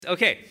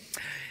Okay,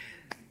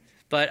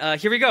 but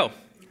here we go.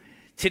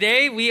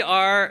 Today we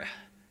are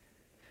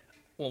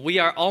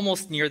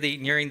almost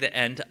nearing the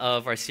end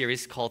of our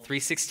series called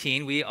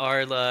 3:16. We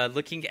are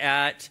looking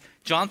at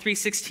John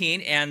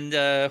 3:16, and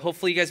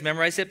hopefully you guys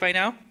memorized it by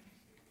now.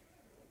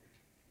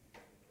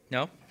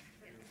 No?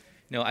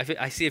 No,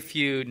 I see a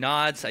few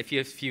nods, I see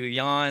a few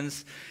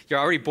yawns. You're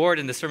already bored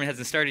and the sermon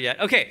hasn't started yet.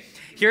 Okay,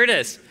 here it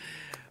is.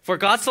 For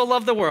God so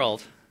loved the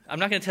world. I'm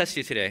not going to test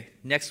you today.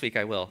 Next week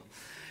I will.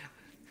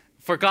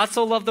 For God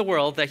so loved the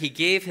world that he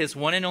gave his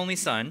one and only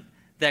Son,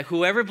 that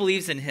whoever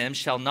believes in him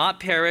shall not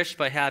perish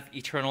but have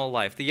eternal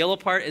life. The yellow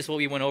part is what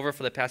we went over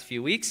for the past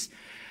few weeks.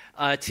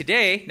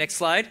 Today, next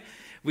slide,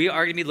 we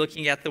are going to be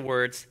looking at the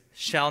words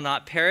shall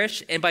not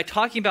perish. And by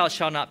talking about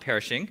shall not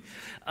perishing,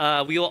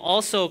 we will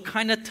also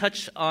kind of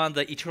touch on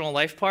the eternal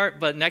life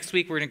part, but next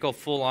week we're going to go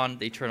full on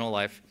the eternal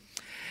life.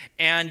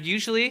 And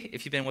usually,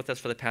 if you've been with us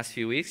for the past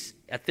few weeks,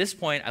 at this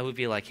point I would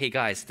be like, hey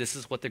guys, this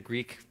is what the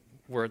Greek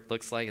word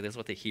looks like, this is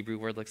what the Hebrew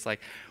word looks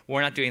like.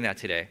 We're not doing that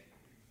today.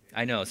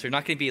 I know, so you're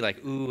not going to be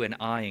like ooh and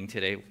ahhing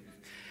today.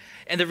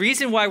 And the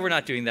reason why we're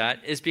not doing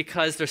that is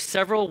because there's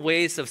several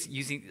ways of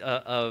using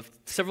of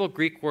several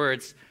Greek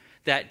words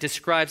that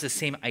describes the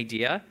same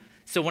idea.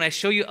 So when I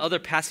show you other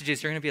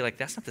passages, you're going to be like,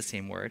 that's not the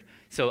same word.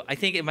 So I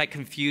think it might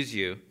confuse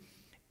you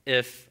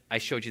if I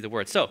showed you the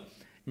word. So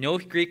no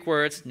Greek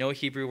words, no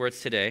Hebrew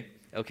words today,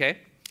 okay?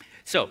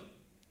 So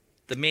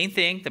the main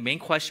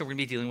question we're going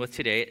to be dealing with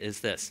today is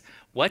this.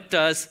 What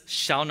does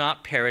shall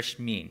not perish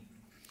mean?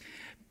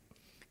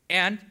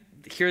 And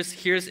here's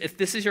if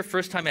this is your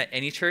first time at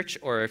any church,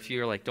 or if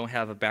you're like don't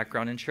have a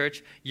background in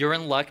church, you're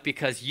in luck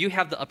because you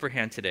have the upper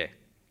hand today.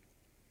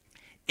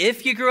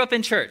 If you grew up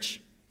in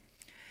church,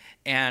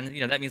 and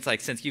that means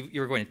like since you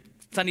were going to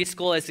Sunday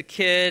school as a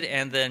kid,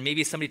 and then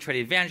maybe somebody tried to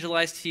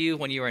evangelize to you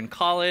when you were in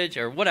college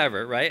or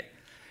whatever, right?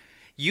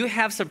 You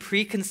have some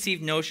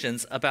preconceived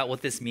notions about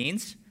what this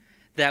means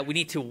that we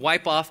need to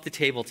wipe off the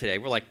table today.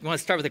 We're like, we want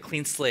to start with a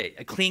clean slate,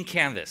 a clean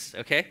canvas,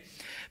 okay?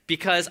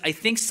 Because I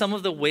think some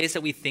of the ways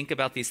that we think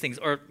about these things,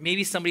 or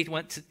maybe somebody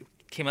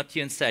came up to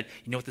you and said,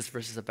 you know what this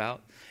verse is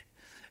about?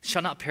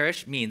 Shall not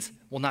perish means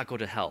will not go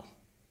to hell.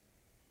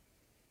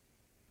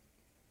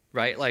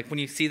 Right? Like when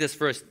you see this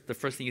verse, the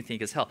first thing you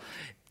think is hell.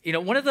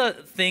 One of the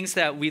things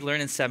that we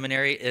learn in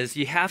seminary is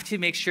you have to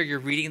make sure you're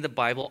reading the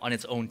Bible on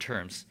its own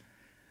terms.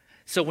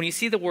 So when you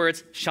see the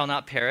words shall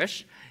not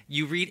perish,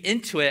 you read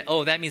into it,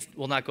 oh, that means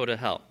will not go to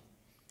hell,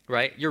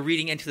 right? You're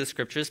reading into the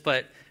scriptures,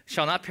 but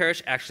shall not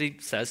perish actually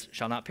says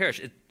shall not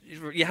perish.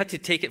 You have to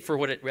take it for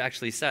what it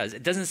actually says.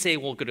 It doesn't say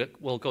we'll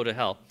go to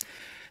hell.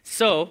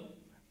 So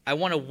I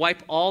want to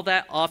wipe all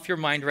that off your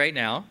mind right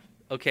now,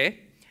 okay?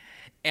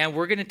 And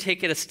we're going to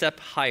take it a step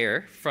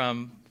higher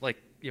from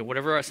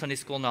whatever our Sunday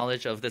school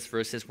knowledge of this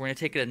verse is. We're going to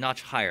take it a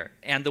notch higher.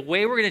 And the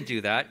way we're going to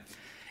do that,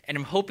 and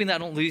I'm hoping that I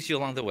don't lose you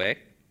along the way,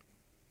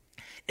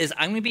 is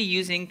I'm going to be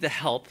using the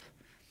help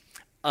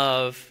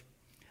of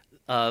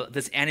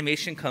this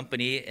animation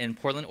company in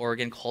Portland,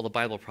 Oregon called the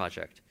Bible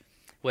Project,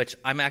 which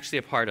I'm actually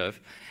a part of.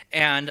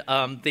 And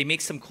they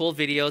make some cool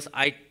videos.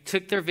 I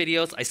took their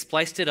videos, I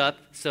spliced it up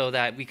so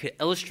that we could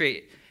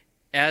illustrate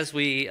as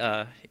we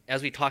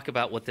talk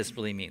about what this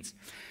really means.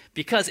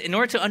 Because in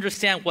order to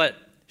understand what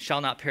shall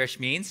not perish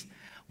means,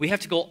 we have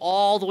to go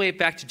all the way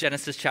back to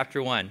Genesis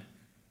chapter 1.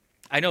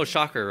 I know,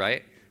 shocker,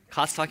 right?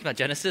 Cost talking about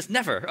Genesis?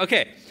 Never.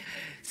 Okay.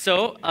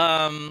 So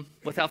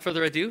without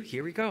further ado,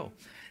 here we go.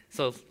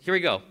 So here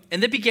we go.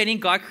 In the beginning,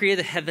 God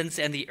created the heavens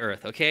and the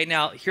earth. Okay,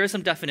 now here are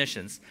some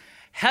definitions.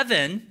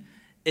 Heaven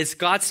is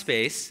God's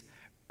space.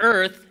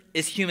 Earth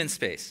is human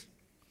space.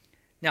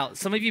 Now,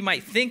 some of you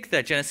might think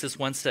that Genesis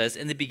 1 says,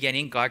 in the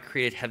beginning, God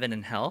created heaven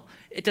and hell.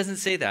 It doesn't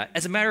say that.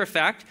 As a matter of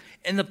fact,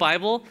 in the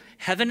Bible,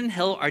 heaven and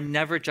hell are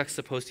never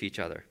juxtaposed to each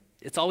other.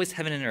 It's always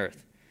heaven and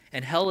earth.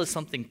 And hell is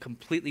something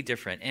completely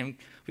different. And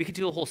we could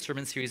do a whole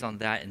sermon series on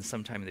that in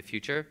some time in the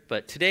future.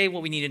 But today,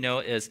 what we need to know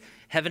is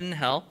heaven and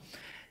hell,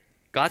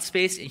 God's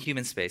space and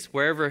human space.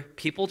 Wherever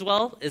people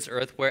dwell is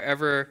earth.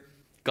 Wherever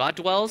God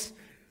dwells,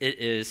 it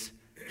is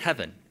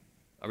heaven.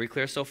 Are we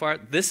clear so far?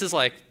 This is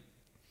like,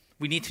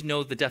 we need to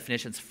know the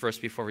definitions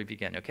first before we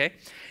begin, okay?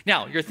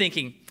 Now, you're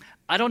thinking,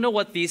 I don't know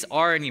what these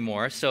are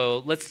anymore,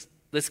 so let's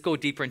go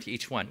deeper into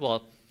each one.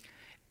 Well,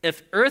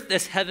 if earth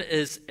is heaven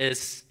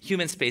is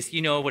human space,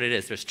 you know what it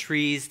is. There's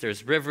trees,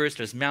 there's rivers,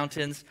 there's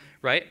mountains,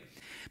 right?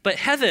 But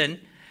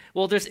heaven,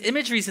 well, there's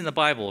imageries in the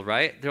Bible,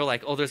 right? They're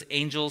like, oh, there's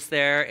angels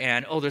there,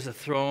 and oh, there's a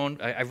throne.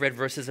 I've read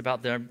verses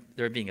about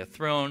there being a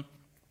throne,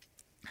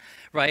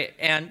 right?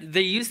 And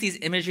they use these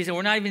imageries, and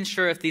we're not even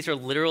sure if these are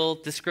literal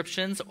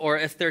descriptions or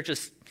if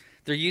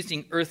they're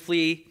using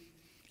earthly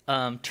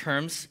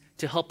terms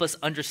to help us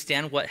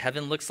understand what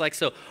heaven looks like.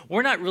 So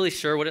we're not really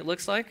sure what it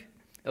looks like,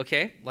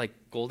 okay? Like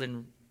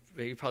golden,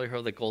 you probably heard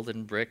of the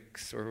golden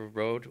bricks or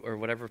road or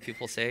whatever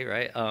people say,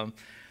 right?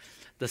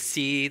 The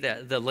sea,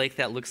 the lake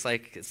that looks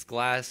like it's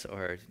glass,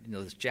 or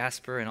there's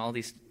jasper and all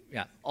these,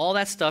 all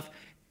that stuff.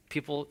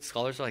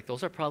 Scholars are like,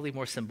 those are probably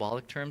more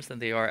symbolic terms than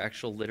they are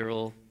actual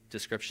literal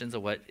descriptions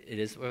of what it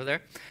is over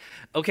there.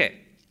 Okay,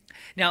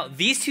 Now,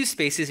 these two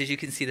spaces, as you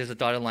can see, there's a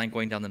dotted line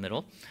going down the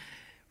middle,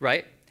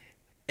 right?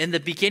 In the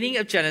beginning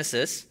of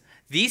Genesis,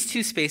 these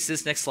two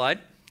spaces, next slide,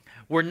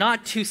 were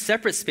not two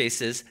separate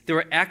spaces. They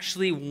were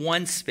actually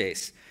one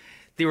space.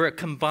 They were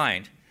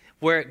combined,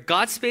 where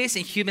God's space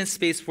and human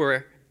space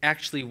were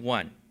actually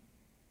one.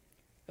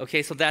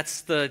 Okay, so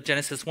that's the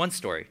Genesis 1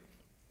 story.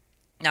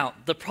 Now,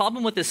 the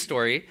problem with this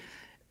story,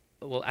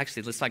 well,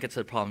 actually, let's not get to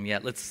the problem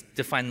yet. Let's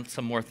define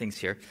some more things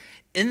here.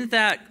 In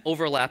that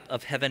overlap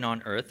of heaven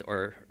on earth,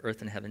 or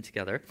earth and heaven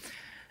together,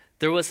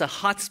 there was a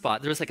hot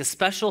spot. There was like a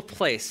special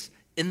place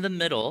in the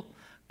middle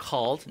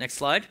called, next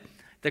slide,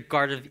 the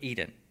Garden of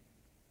Eden.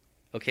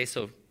 Okay,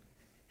 so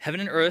heaven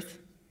and earth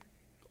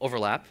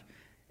overlap.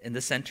 In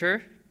the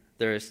center,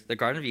 there's the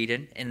Garden of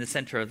Eden. In the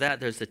center of that,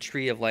 there's the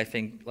tree of life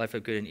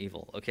of good and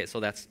evil. Okay, so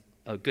that's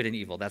good and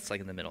evil. That's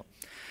like in the middle.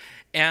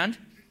 And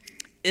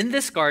in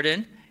this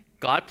garden,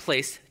 God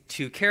placed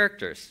two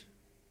characters.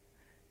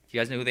 Do you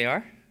guys know who they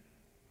are?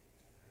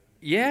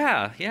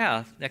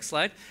 Yeah. Next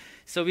slide.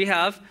 So we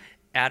have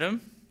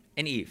Adam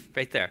and Eve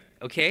right there,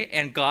 okay?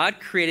 And God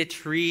created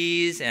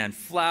trees and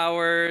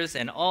flowers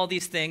and all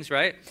these things,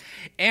 right?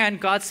 And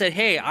God said,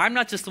 hey, I'm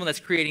not just the one that's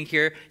creating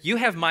here. You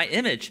have my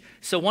image.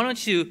 So why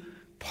don't you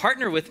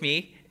partner with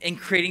me in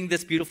creating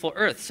this beautiful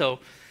earth? So,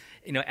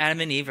 Adam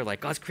and Eve are like,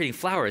 God's creating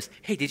flowers.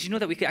 Hey, did you know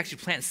that we could actually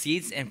plant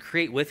seeds and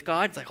create with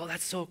God? It's like, oh,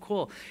 that's so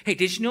cool. Hey,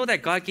 did you know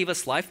that God gave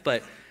us life,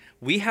 but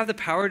we have the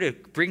power to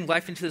bring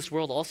life into this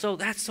world also?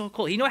 That's so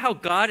cool. You know how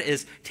God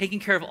is taking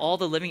care of all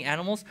the living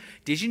animals?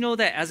 Did you know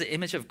that as an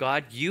image of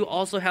God, you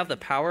also have the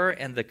power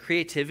and the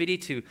creativity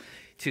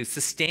to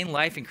sustain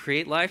life and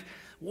create life?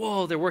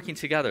 Whoa, they're working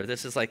together.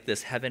 This is like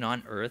this heaven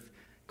on earth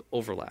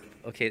overlap.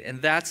 Okay, and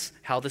that's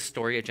how the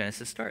story of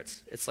Genesis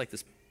starts. It's like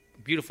this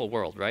beautiful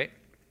world, right?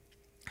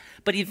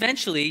 But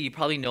eventually, you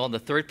probably know on the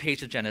third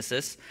page of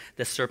Genesis,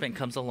 the serpent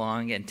comes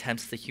along and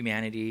tempts the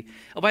humanity.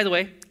 Oh, by the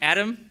way,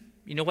 Adam,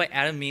 you know what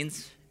Adam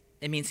means?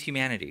 It means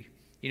humanity.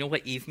 You know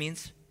what Eve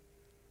means?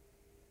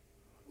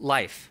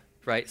 Life,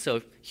 right?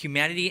 So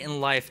humanity and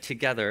life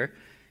together,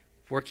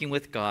 working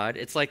with God.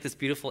 It's like this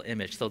beautiful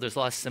image. So there's a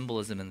lot of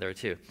symbolism in there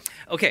too.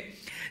 Okay,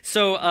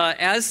 so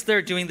as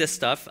they're doing this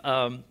stuff,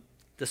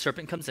 the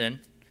serpent comes in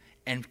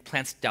and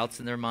plants doubts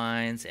in their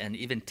minds and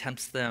even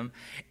tempts them.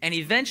 And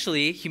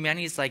eventually,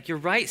 humanity is like, you're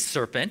right,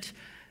 serpent.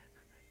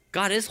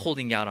 God is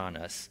holding out on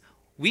us.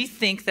 We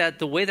think that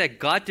the way that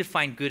God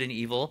defined good and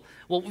evil,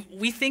 well,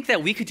 we think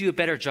that we could do a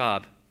better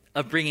job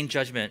of bringing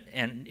judgment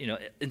and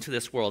into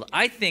this world.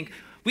 We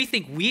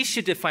think we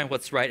should define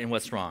what's right and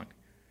what's wrong.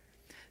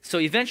 So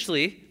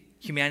eventually,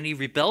 humanity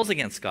rebels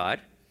against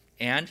God.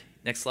 And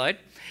next slide.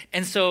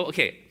 And so,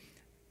 okay,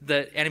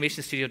 the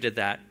animation studio did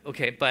that.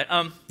 Okay, but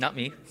not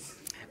me.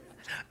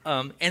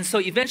 And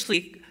so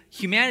eventually,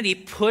 humanity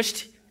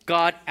pushed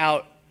God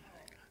out,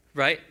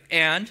 right?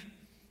 And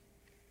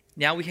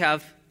now we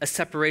have a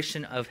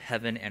separation of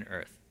heaven and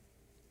earth.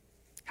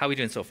 How are we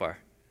doing so far?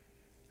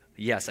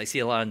 Yes, I see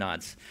a lot of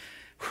nods.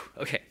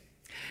 Okay.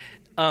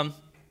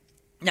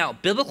 Now,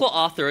 biblical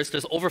authors,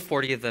 there's over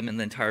 40 of them in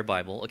the entire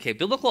Bible. Okay,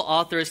 biblical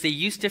authors, they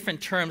use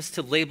different terms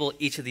to label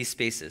each of these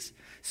spaces.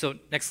 So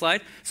next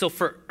slide. So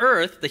for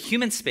earth, the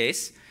human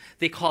space,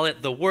 they call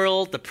it the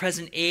world, the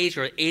present age,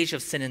 or age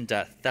of sin and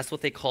death. That's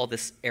what they call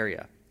this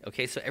area.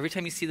 Okay, so every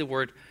time you see the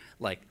word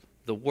like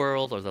the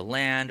world or the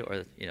land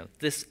or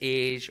this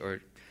age,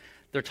 or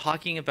they're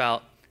talking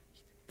about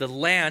the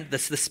land, the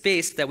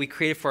space that we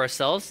created for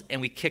ourselves,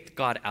 and we kicked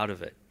God out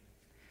of it.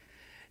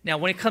 Now,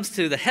 when it comes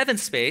to the heaven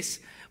space,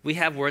 we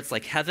have words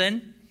like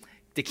heaven,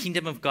 the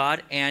kingdom of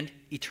God, and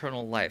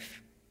eternal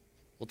life.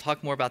 We'll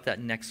talk more about that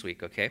next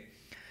week, okay?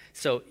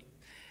 So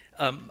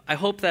I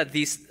hope that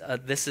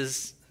this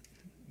is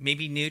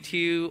maybe new to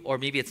you, or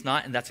maybe it's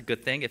not, and that's a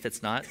good thing if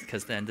it's not,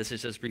 because then this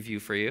is just review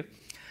for you.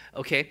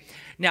 Okay?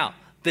 Now,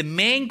 the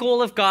main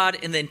goal of God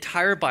in the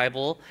entire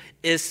Bible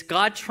is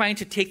God trying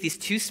to take these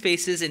two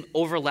spaces and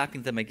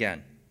overlapping them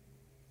again.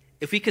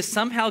 If we could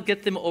somehow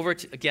get them over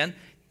to, again,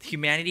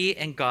 humanity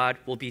and God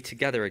will be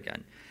together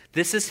again.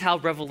 This is how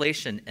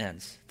Revelation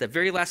ends. The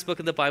very last book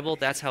of the Bible,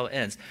 that's how it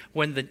ends.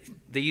 When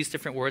they use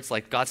different words,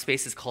 like God's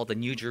space is called the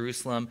New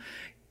Jerusalem.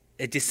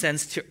 It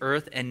descends to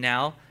earth, and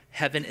now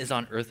heaven is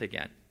on earth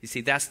again. You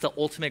see, that's the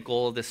ultimate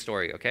goal of this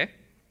story, okay?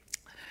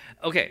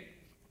 Okay,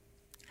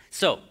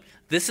 so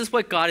this is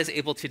what God is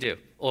able to do,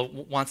 or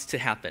wants to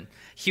happen.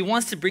 He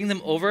wants to bring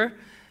them over,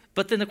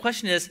 but then the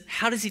question is,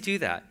 how does he do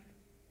that?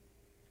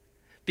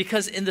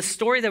 Because in the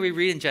story that we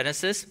read in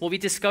Genesis, what we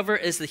discover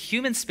is the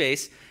human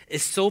space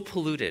is so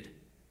polluted.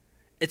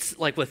 It's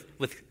like with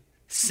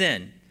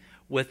sin,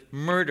 with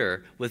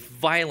murder, with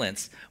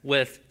violence,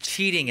 with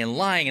cheating and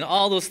lying and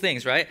all those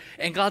things, right?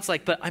 And God's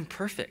like, but I'm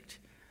perfect.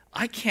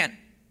 I can't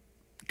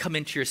come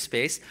into your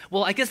space.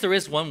 Well, I guess there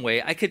is one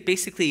way. I could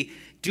basically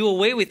do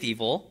away with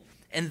evil,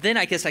 and then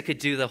I guess I could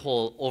do the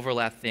whole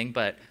overlap thing,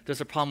 but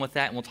there's a problem with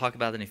that, and we'll talk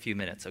about it in a few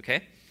minutes,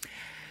 okay?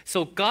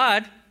 So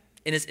God,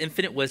 in his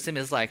infinite wisdom,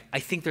 is like, I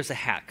think there's a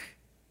hack.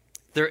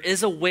 There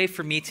is a way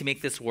for me to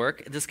make this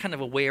work. There's kind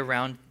of a way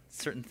around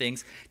certain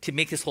things to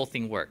make this whole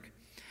thing work.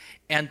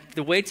 And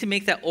the way to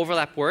make that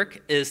overlap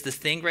work is this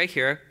thing right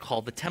here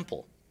called the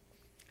temple.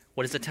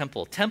 What is a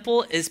temple?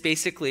 Temple is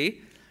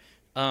basically,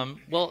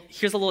 well,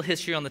 here's a little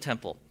history on the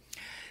temple.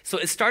 So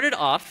it started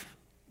off,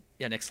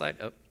 next slide.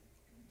 Oh,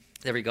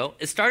 there we go.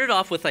 It started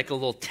off with like a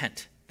little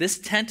tent. This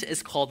tent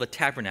is called the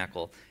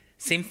tabernacle,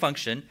 same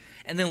function.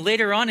 And then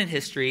later on in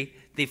history,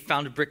 they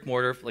found a brick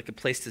mortar, like a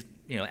place to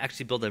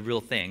actually build a real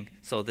thing.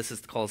 So this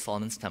is called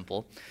Solomon's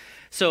temple.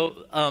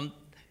 So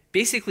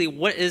basically,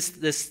 what is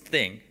this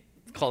thing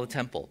called a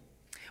temple?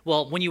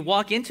 Well, when you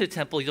walk into a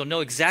temple, you'll know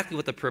exactly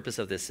what the purpose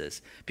of this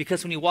is.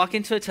 Because when you walk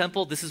into a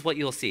temple, this is what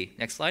you'll see.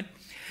 Next slide.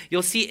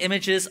 You'll see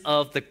images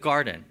of the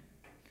garden.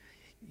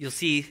 You'll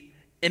see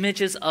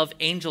images of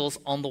angels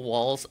on the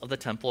walls of the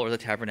temple or the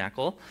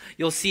tabernacle.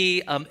 You'll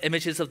see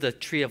images of the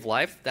tree of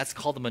life. That's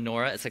called the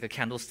menorah. It's like a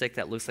candlestick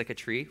that looks like a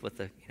tree with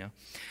the,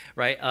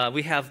 right?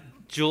 We have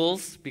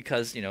jewels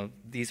because,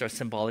 these are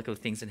symbolic of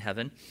things in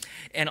heaven.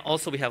 And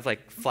also we have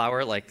like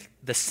flower, like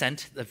the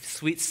scent, the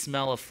sweet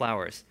smell of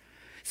flowers.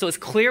 So it's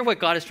clear what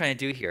God is trying to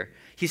do here.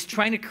 He's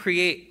trying to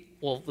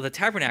create, the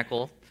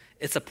tabernacle,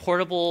 it's a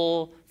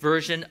portable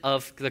version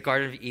of the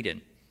Garden of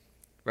Eden.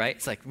 Right?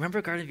 It's like,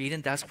 remember Garden of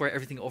Eden? That's where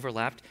everything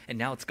overlapped, and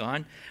now it's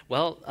gone.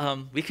 Well,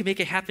 we can make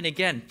it happen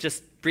again.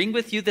 Just bring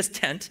with you this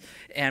tent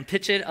and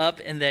pitch it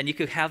up, and then you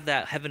could have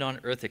that heaven on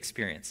earth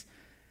experience.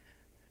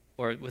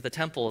 Or with a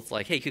temple, it's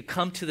like, hey, you could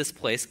come to this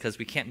place, because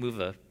we can't move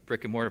a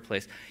brick and mortar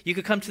place. You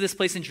could come to this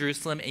place in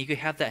Jerusalem, and you could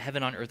have that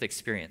heaven on earth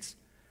experience.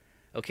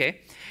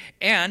 Okay?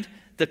 And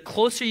the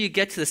closer you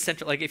get to the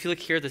center, like if you look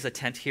here, there's a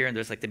tent here, and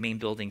there's like the main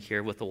building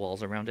here with the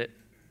walls around it.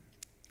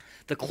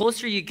 The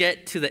closer you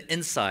get to the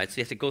inside, so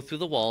you have to go through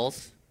the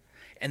walls,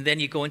 and then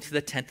you go into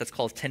the tent that's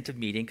called tent of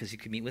meeting, because you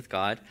can meet with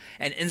God.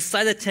 And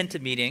inside the tent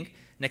of meeting,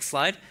 next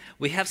slide,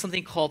 we have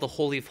something called the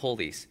Holy of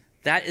Holies.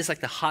 That is like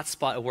the hot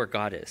spot of where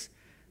God is.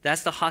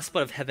 That's the hot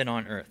spot of heaven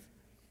on earth.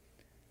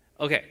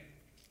 Okay,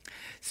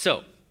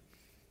 so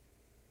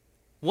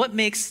what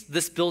makes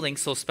this building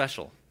so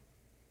special?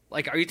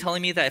 Like, are you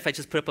telling me that if I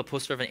just put up a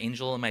poster of an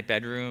angel in my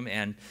bedroom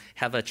and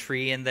have a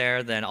tree in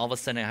there, then all of a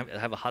sudden I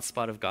have a hot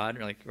spot of God?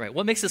 You're like, right,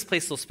 what makes this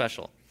place so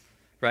special,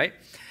 right?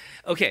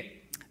 Okay,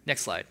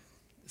 next slide.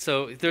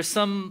 So there's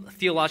some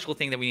theological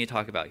thing that we need to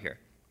talk about here.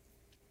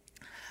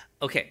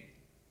 Okay,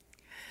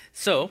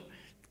 so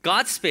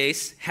God's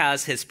space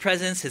has his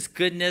presence, his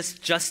goodness,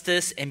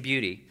 justice, and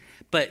beauty.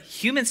 But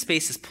human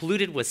space is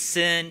polluted with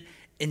sin,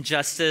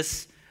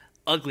 injustice,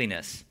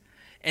 ugliness.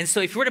 And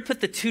so if you were to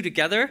put the two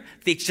together,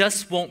 they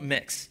just won't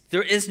mix.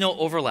 There is no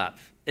overlap.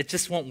 It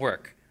just won't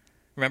work.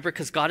 Remember,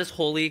 because God is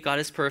holy, God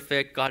is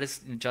perfect, God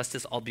is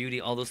justice, all beauty,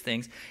 all those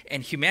things.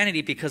 And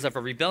humanity, because of a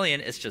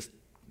rebellion, is just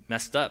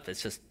messed up.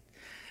 It's just,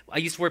 I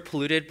use the word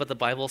polluted, but the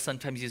Bible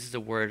sometimes uses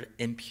the word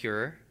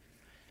impure.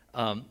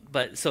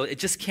 But so it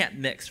just can't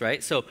mix,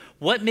 right? So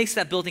what makes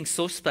that building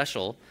so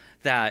special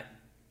that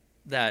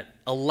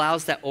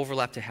allows that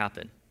overlap to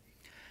happen?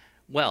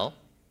 Well,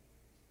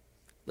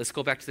 let's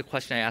go back to the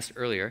question I asked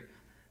earlier.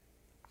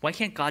 Why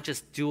can't God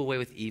just do away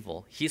with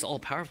evil? He's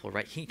all-powerful,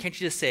 right? Can't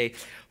you just say,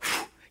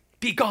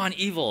 be gone,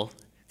 evil?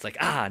 It's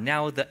like,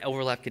 now the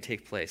overlap could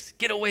take place.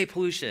 Get away,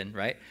 pollution,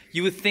 right?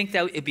 You would think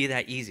that it'd be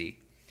that easy.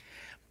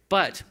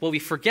 But what we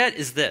forget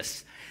is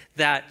this,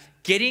 that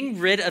getting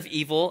rid of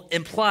evil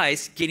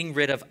implies getting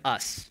rid of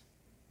us.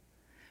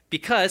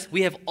 Because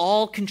we have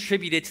all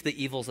contributed to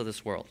the evils of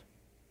this world.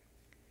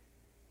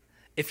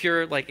 If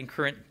you're like in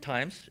current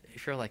times,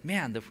 if you're like,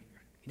 man, the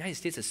United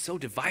States is so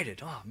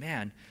divided. Oh,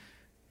 man.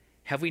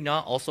 Have we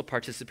not also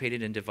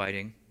participated in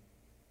dividing?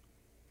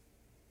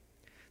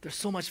 There's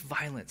so much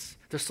violence.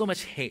 There's so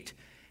much hate.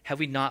 Have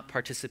we not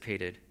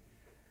participated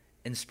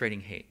in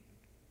spreading hate?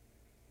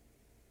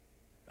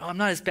 Oh, I'm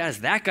not as bad as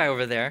that guy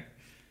over there.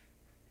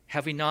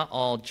 Have we not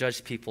all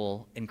judged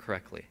people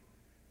incorrectly?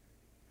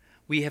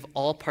 We have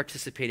all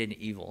participated in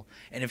evil.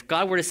 And if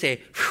God were to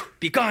say,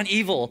 be gone,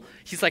 evil,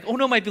 he's like, oh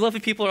no, my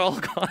beloved people are all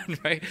gone,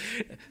 right?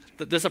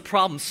 There's a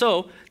problem.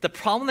 So the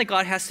problem that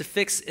God has to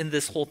fix in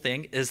this whole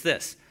thing is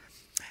this.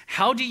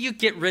 How do you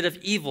get rid of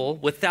evil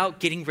without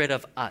getting rid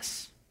of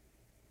us?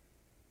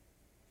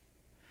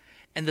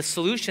 And the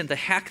solution, the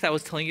hack that I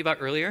was telling you about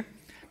earlier,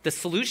 the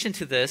solution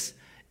to this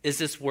is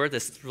this word,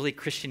 this really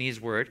Christianese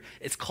word.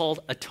 It's called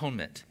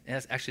atonement.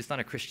 And it's not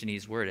a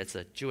Christianese word. It's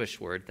a Jewish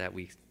word that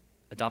we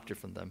adopted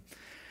from them.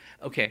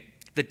 Okay,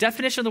 the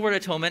definition of the word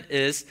atonement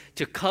is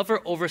to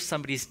cover over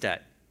somebody's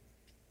debt.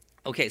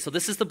 Okay, so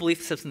this is the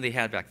belief system they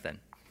had back then.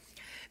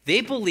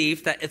 They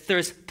believed that if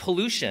there's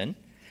pollution,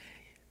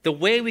 the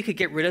way we could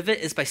get rid of it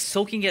is by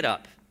soaking it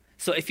up.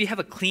 So if you have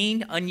a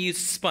clean, unused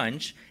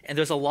sponge and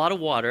there's a lot of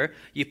water,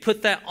 you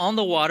put that on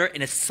the water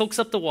and it soaks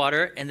up the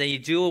water, and then you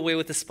do away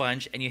with the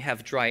sponge and you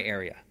have dry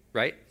area,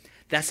 right?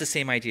 That's the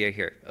same idea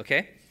here,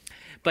 okay?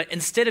 But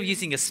instead of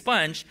using a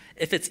sponge,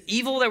 if it's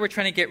evil that we're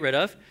trying to get rid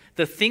of,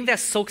 the thing that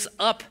soaks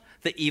up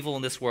the evil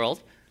in this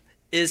world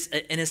is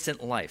an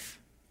innocent life.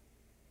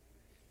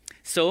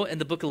 So in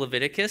the book of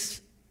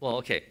Leviticus, well,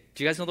 okay,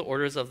 do you guys know the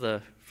orders of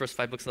the first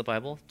 5 books of the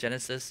Bible?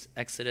 Genesis,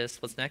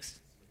 Exodus, what's next?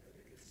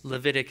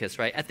 Leviticus,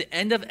 right? At the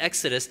end of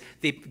Exodus,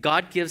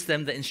 God gives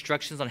them the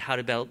instructions on how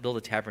to build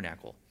a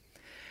tabernacle.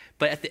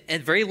 But at the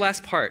very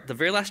last part, the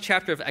very last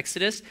chapter of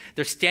Exodus,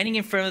 they're standing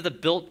in front of the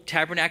built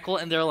tabernacle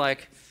and they're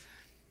like,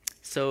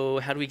 so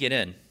how do we get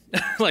in?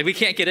 Like, we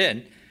can't get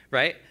in,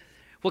 right?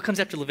 What comes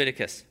after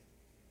Leviticus?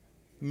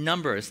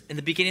 Numbers. In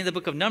the beginning of the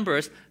book of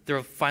Numbers,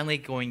 they're finally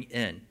going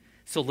in.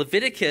 So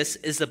Leviticus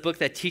is the book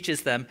that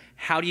teaches them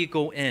how do you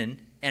go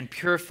in and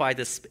purify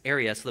this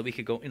area so that we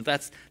could go in.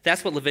 That's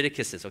what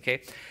Leviticus is,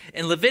 okay?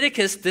 In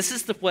Leviticus, this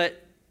is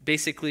what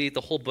basically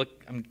the whole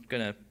book, I'm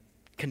going to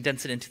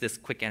condense it into this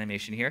quick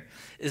animation here,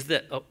 is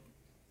that,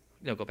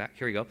 go back,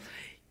 here we go.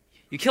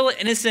 You kill an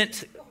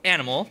innocent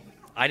animal.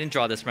 I didn't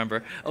draw this,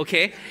 remember,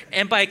 okay?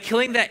 And by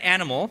killing that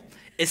animal,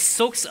 it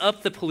soaks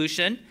up the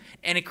pollution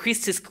and it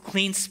creates this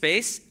clean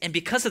space, and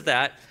because of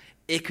that,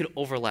 it could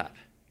overlap.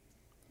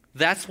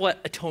 That's what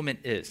atonement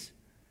is.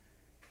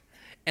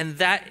 And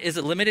that is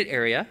a limited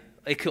area.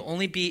 It could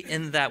only be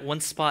in that one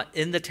spot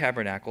in the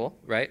tabernacle,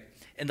 right?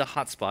 In the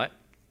hot spot.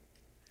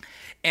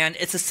 And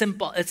it's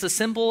a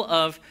symbol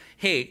of,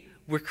 hey,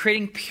 we're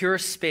creating pure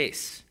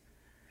space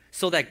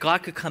so that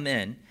God could come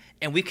in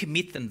and we could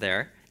meet them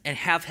there and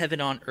have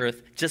heaven on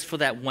earth just for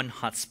that one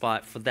hot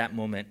spot for that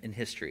moment in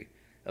history.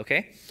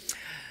 Okay?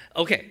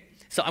 Okay,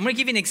 so I'm going to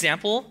give you an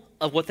example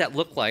of what that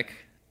looked like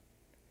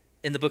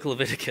in the book of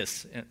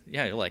Leviticus.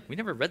 Yeah, you're like, we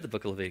never read the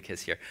book of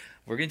Leviticus here.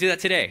 We're going to do that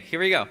today. Here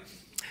we go.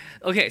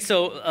 Okay,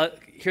 so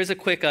here's a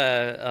quick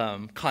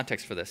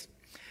context for this.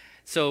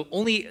 So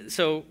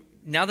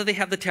now that they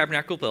have the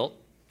tabernacle built,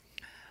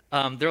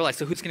 they're like,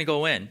 so who's going to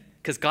go in?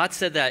 Because God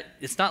said that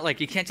it's not like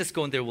you can't just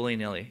go in there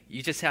willy-nilly.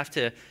 You have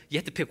to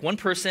pick one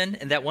person,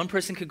 and that one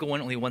person could go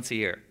in only once a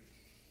year.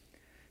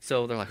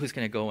 So they're like, who's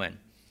going to go in?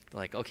 They're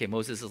like, okay,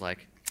 Moses is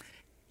like,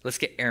 let's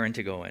get Aaron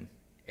to go in.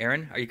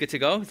 Aaron, are you good to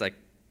go? He's like,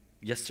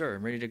 yes, sir,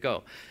 I'm ready to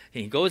go.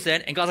 And he goes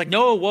in, and God's like,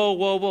 no,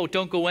 whoa,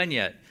 don't go in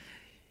yet.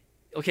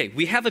 Okay,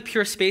 we have a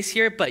pure space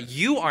here, but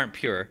you aren't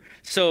pure.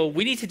 So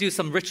we need to do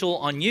some ritual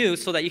on you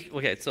so that you,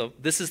 okay, so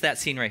this is that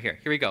scene right here.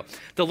 Here we go.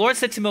 The Lord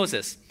said to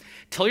Moses,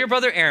 tell your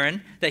brother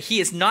Aaron that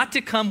he is not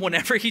to come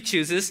whenever he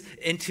chooses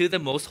into the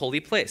most holy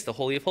place, the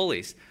Holy of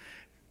Holies.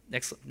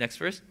 Next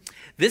verse.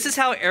 This is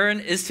how Aaron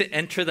is to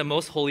enter the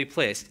most holy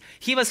place.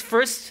 He must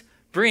first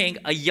bring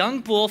a young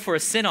bull for a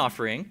sin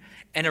offering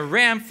and a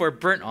ram for a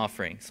burnt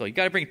offering. So you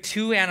got to bring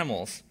 2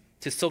 animals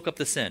to soak up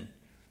the sin.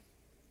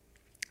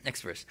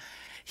 Next verse.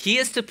 He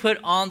is to put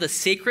on the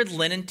sacred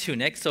linen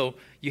tunic, so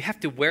you have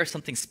to wear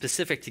something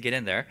specific to get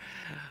in there,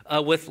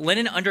 with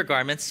linen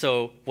undergarments,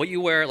 so what you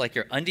wear, like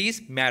your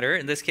undies, matter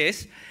in this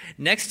case,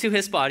 next to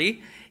his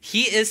body.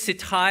 He is to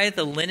tie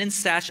the linen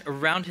sash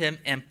around him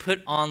and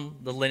put on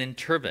the linen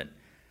turban.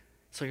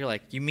 So you're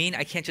like, you mean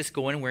I can't just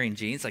go in wearing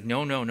jeans? Like,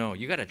 no.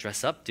 You got to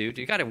dress up, dude.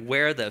 You got to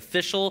wear the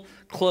official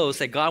clothes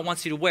that God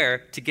wants you to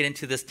wear to get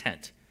into this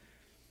tent.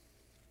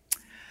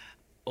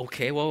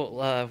 Okay,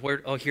 well,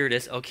 here it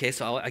is. Okay,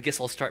 so I guess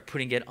I'll start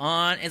putting it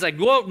on. And it's like,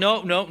 whoa,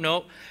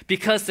 no.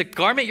 Because the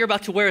garment you're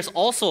about to wear is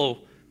also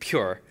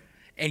pure.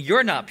 And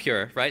you're not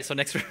pure, right? So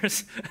next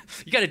verse.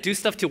 You got to do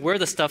stuff to wear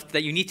the stuff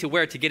that you need to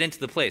wear to get into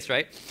the place,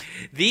 right?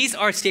 These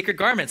are sacred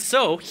garments.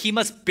 So he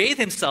must bathe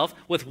himself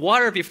with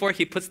water before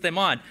he puts them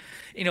on.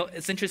 You know,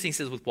 it's interesting he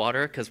says with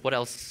water, because what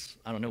else?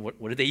 I don't know.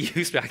 What did they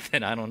use back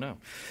then? I don't know.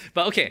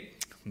 But okay,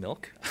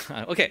 milk.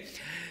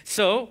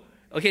 So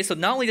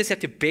not only does he have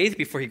to bathe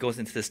before he goes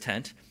into this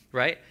tent,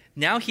 right?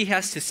 Now he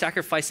has to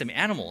sacrifice some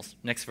animals.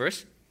 Next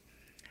verse.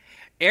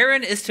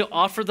 Aaron is to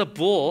offer the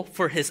bull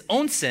for his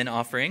own sin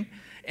offering.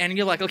 And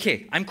you're like,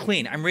 okay, I'm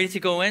clean. I'm ready to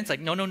go in. It's like,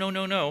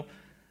 no.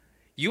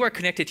 You are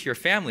connected to your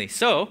family.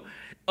 So,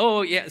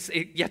 yes,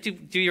 you have to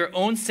do your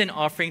own sin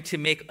offering to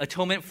make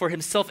atonement for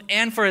himself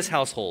and for his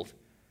household.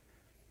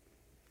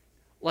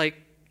 Like,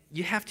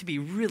 you have to be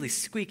really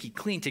squeaky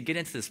clean to get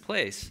into this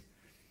place,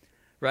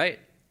 right?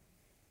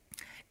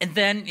 And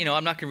then,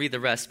 I'm not going to read the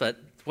rest, but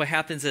what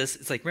happens is,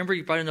 it's like, remember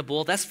you brought in the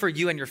bull? That's for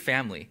you and your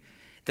family.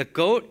 The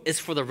goat is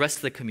for the rest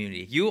of the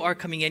community. You are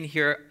coming in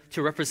here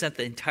to represent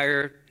the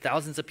entire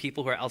thousands of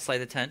people who are outside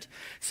the tent.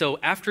 So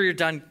after you're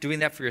done doing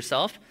that for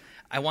yourself,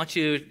 I want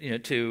you,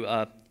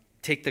 to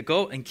take the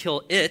goat and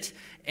kill it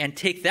and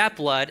take that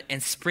blood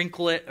and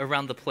sprinkle it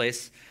around the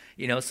place,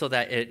 so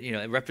that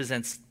it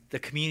represents the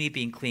community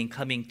being clean,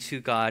 coming to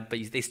God, but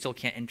they still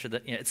can't enter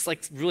it's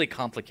like really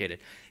complicated.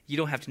 You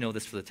don't have to know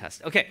this for the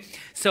test. Okay,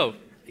 so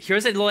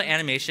here's a little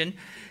animation.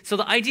 So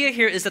the idea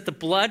here is that the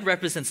blood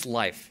represents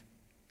life,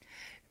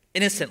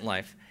 innocent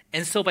life.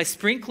 And so by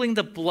sprinkling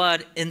the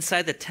blood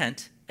inside the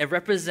tent, it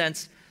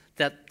represents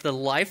that the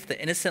life, the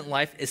innocent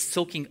life, is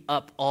soaking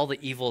up all the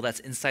evil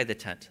that's inside the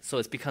tent. So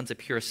it becomes a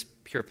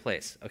pure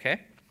place,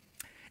 okay?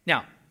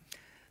 Now,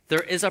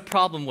 there is a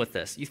problem with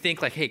this. You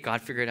think like, hey,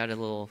 God figured out a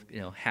little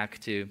hack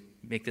to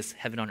make this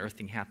heaven on earth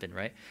thing happen,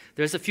 right?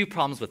 There's a few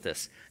problems with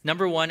this.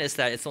 Number one is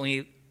that it's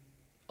only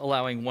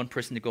allowing one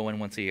person to go in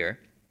once a year.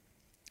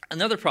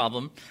 Another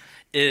problem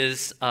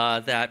is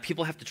that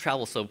people have to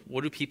travel. So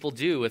what do people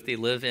do if they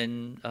live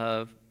in,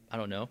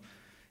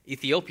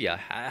 Ethiopia?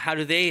 How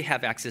do they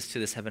have access to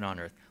this heaven on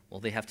earth? Well,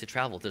 they have to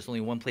travel. There's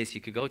only one place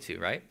you could go to,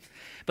 right?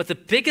 But the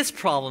biggest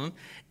problem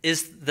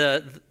is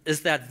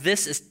that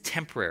this is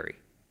temporary.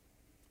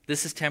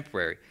 This is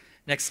temporary.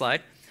 Next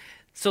slide.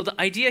 So the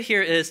idea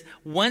here is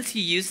once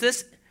you use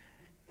this,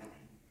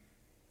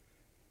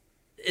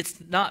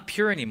 it's not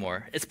pure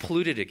anymore. It's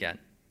polluted again.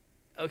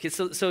 Okay,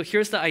 so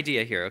here's the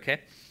idea here, okay?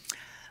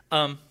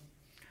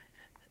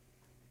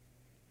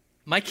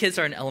 My kids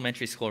are in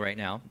elementary school right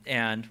now,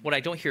 and what I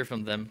don't hear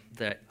from them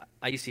that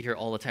I used to hear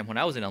all the time when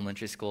I was in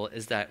elementary school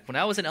is that when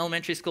I was in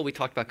elementary school, we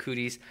talked about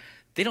cooties.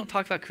 They don't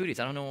talk about cooties.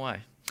 I don't know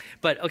why.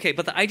 But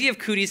the idea of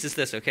cooties is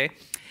this, okay?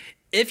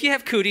 If you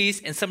have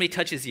cooties and somebody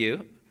touches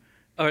you,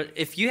 or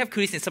if you have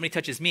cooties and somebody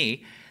touches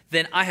me,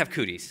 then I have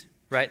cooties,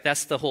 right?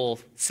 That's the whole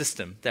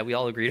system that we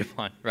all agreed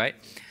upon, right?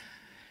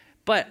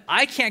 But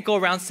I can't go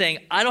around saying,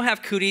 I don't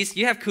have cooties,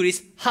 you have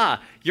cooties,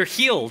 ha, you're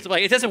healed.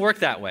 Like, it doesn't work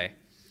that way,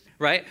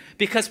 right?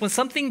 Because when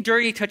something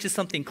dirty touches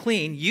something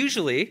clean,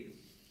 usually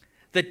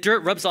the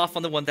dirt rubs off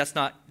on the one that's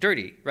not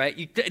dirty, right?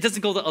 It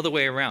doesn't go the other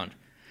way around.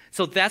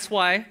 So that's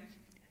why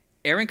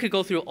Aaron could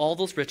go through all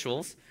those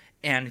rituals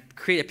and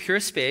create a pure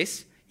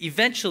space.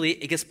 Eventually,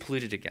 it gets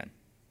polluted again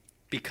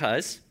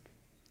because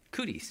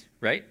cooties,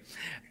 right?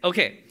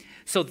 Okay,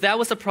 so that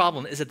was the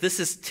problem, is that this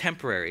is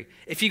temporary.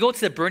 If you go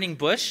to the burning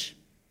bush,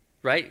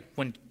 right,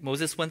 when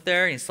Moses went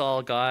there and he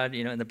saw God,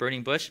 in the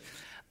burning bush,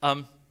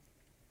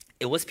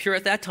 it was pure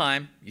at that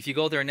time. If you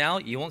go there now,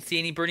 you won't see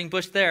any burning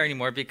bush there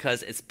anymore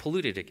because it's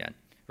polluted again,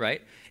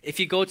 right? If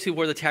you go to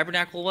where the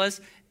tabernacle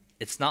was,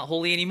 it's not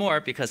holy anymore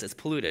because it's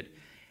polluted.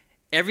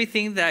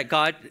 Everything that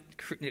God,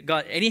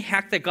 any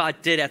hack that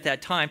God did at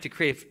that time to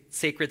create a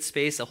sacred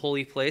space, a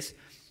holy place,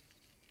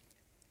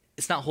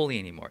 it's not holy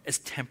anymore. It's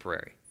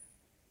temporary.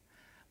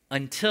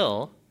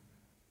 Until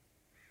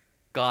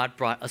God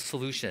brought a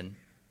solution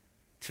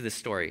to this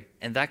story,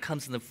 and that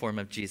comes in the form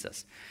of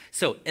Jesus.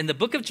 So in the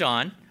book of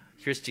John,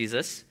 here's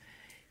Jesus.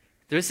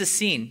 There's a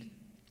scene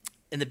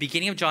in the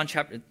beginning of John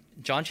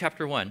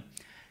chapter 1.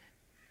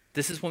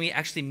 This is when we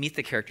actually meet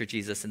the character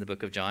Jesus in the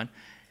book of John.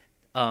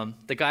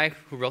 The guy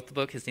who wrote the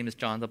book, his name is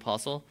John the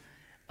Apostle.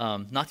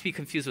 Not to be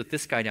confused with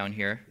this guy down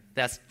here.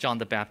 That's John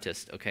the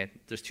Baptist, okay?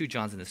 There's two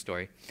Johns in this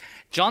story.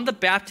 John the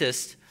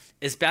Baptist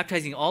is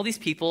baptizing all these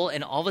people,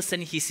 and all of a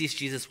sudden he sees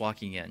Jesus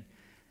walking in.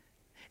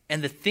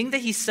 And the thing that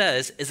he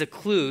says is a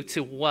clue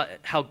to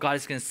how God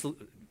is going to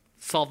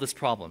solve this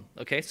problem.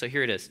 Okay, so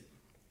here it is.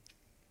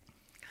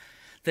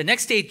 The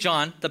next day,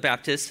 John the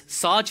Baptist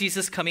saw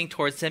Jesus coming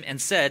towards him and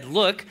said,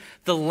 "Look,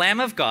 the Lamb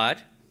of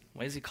God."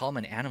 Why does he call him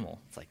an animal?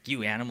 It's like,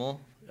 you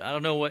animal. I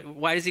don't know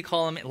why does he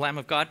call him Lamb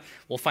of God?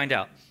 We'll find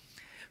out.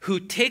 Who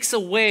takes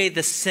away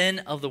the sin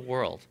of the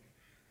world.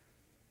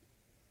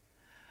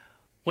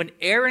 When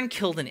Aaron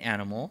killed an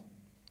animal,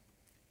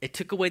 it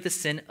took away the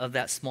sin of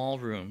that small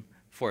room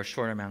for a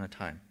short amount of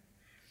time.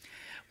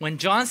 When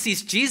John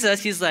sees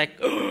Jesus, he's like,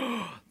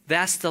 oh,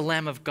 that's the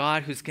Lamb of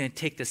God who's going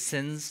to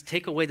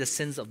take away the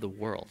sins of the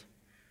world.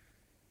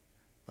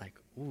 Like,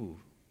 ooh.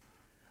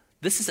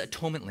 This is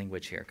atonement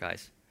language here,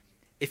 guys.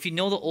 If you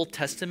know the Old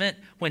Testament,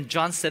 when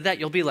John said that,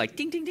 you'll be like,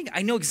 ding, ding, ding.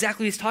 I know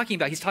exactly what he's talking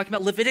about. He's talking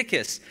about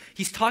Leviticus.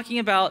 He's talking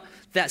about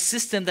that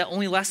system that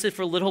only lasted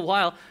for a little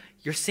while.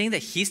 You're saying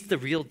that he's the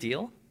real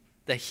deal?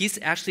 That he's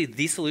actually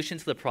the solution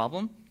to the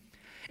problem?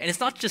 And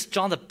it's not just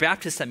John the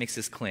Baptist that makes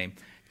this claim.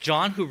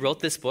 John, who wrote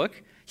this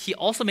book, he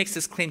also makes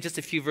this claim just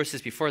a few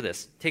verses before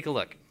this. Take a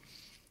look.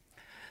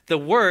 The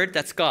Word,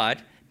 that's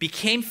God,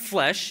 became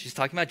flesh, he's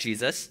talking about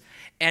Jesus,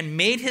 and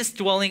made his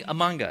dwelling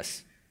among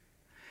us.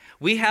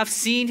 We have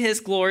seen his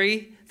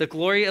glory, the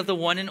glory of the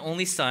one and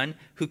only Son,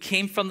 who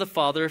came from the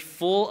Father,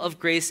 full of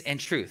grace and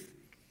truth.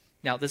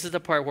 Now, this is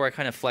the part where I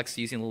kind of flex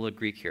using a little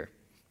Greek here.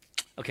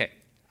 Okay,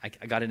 I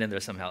got it in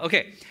there somehow.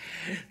 Okay,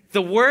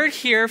 the word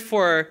here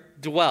for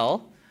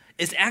dwell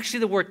is actually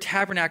the word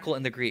tabernacle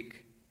in the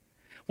Greek.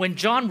 When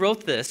John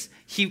wrote this,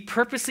 he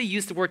purposely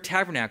used the word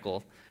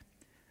tabernacle.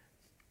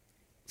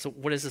 So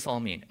what does this all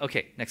mean?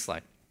 Okay, next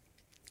slide.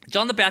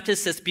 John the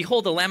Baptist says,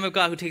 behold, the Lamb of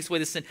God who takes away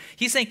the sin.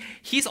 He's saying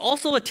he's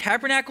also a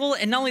tabernacle,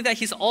 and not only that,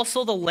 he's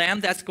also the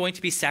lamb that's going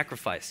to be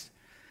sacrificed.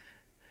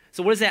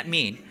 So what does that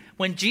mean?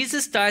 When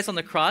Jesus dies on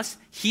the cross,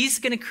 he's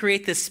going to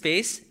create this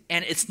space,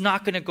 and it's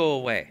not going to go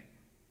away.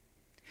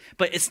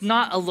 But it's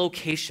not a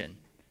location.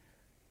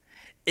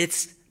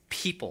 It's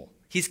people.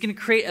 He's going to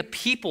create a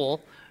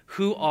people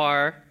who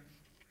are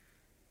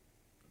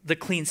the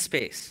clean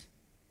space.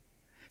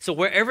 So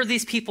wherever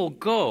these people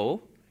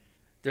go,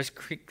 there's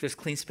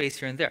clean space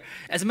here and there.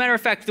 As a matter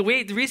of fact, the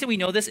reason we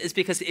know this is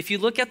because if you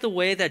look at the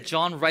way that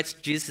John writes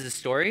Jesus'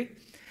 story,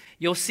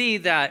 you'll see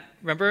that,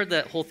 remember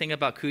that whole thing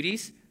about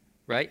cooties,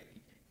 right?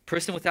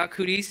 Person without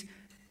cooties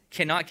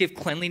cannot give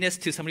cleanliness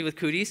to somebody with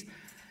cooties.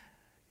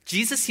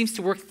 Jesus seems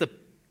to work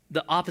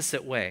the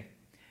opposite way.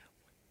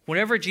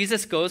 Whenever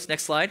Jesus goes,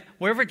 next slide,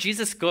 wherever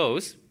Jesus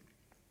goes,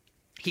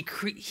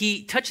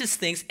 he touches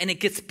things and it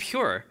gets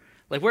pure.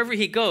 Like wherever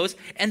he goes,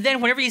 and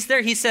then whenever he's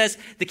there, he says,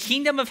 the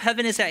kingdom of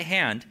heaven is at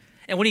hand.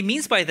 And what he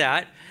means by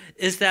that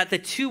is that the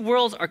two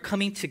worlds are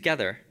coming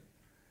together.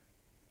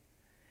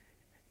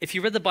 if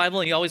you read the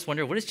Bible and you always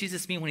wonder, what does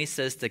Jesus mean when he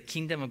says the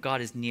kingdom of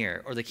God is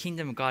near or the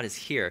kingdom of God is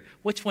here?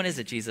 Which one is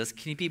it, Jesus?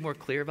 Can you be more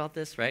clear about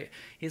this, right?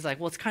 He's like,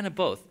 well, it's kind of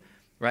both,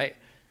 right?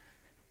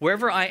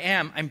 Wherever I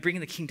am, I'm bringing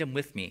the kingdom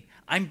with me.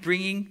 I'm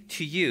bringing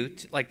to you,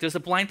 like there's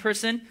a blind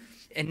person,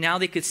 and now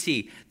they could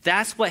see.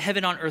 That's what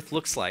heaven on earth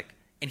looks like,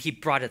 and he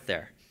brought it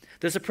there.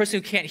 There's a person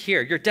who can't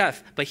hear. You're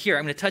deaf, but here,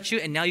 I'm going to touch you,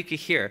 and now you can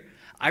hear.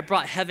 I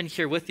brought heaven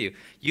here with you.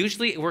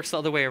 Usually, it works the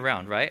other way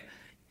around, right?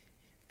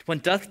 When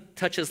death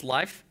touches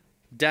life,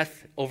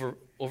 death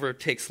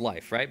overtakes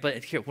life, right?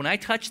 But here, when I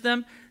touch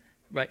them,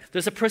 right,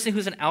 there's a person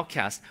who's an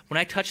outcast. When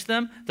I touch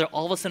them, they're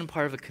all of a sudden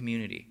part of a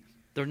community.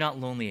 They're not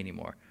lonely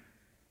anymore.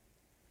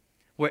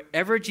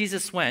 Wherever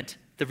Jesus went,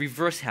 the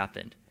reverse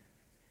happened.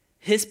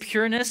 His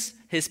pureness,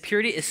 his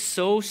purity is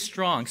so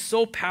strong,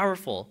 so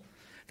powerful,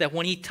 that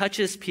when he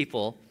touches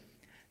people,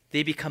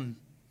 they become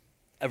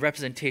a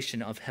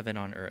representation of heaven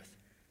on earth.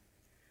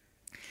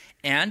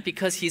 And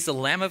because he's the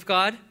Lamb of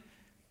God,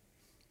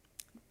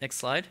 next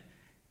slide,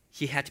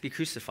 he had to be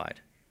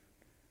crucified.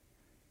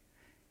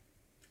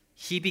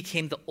 He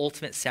became the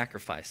ultimate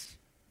sacrifice.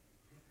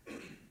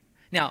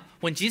 Now,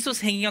 when Jesus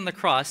was hanging on the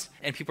cross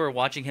and people were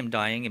watching him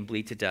dying and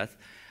bleed to death,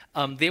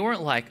 they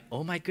weren't like,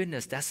 oh my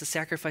goodness, that's the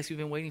sacrifice we've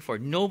been waiting for.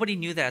 Nobody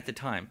knew that at the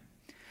time.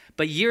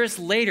 But years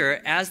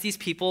later, as these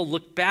people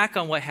looked back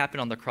on what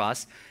happened on the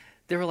cross,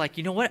 they were like,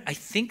 you know what? I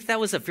think that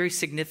was a very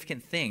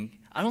significant thing.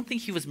 I don't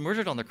think he was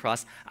murdered on the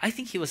cross. I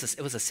think it was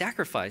a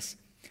sacrifice.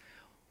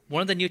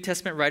 One of the New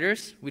Testament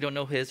writers, we don't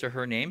know his or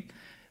her name,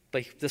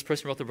 but this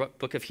person wrote the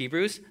book of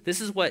Hebrews.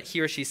 This is what he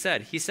or she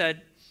said.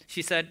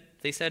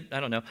 They said, I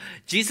don't know.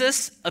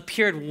 Jesus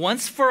appeared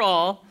once for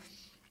all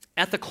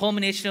at the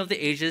culmination of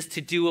the ages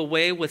to do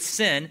away with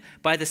sin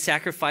by the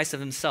sacrifice of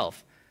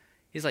himself.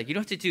 He's like, you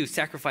don't have to do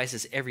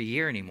sacrifices every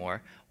year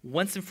anymore.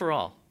 Once and for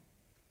all.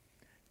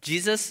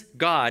 Jesus,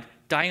 God,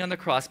 dying on the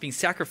cross, being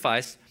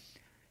sacrificed,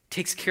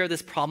 takes care of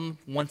this problem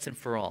once and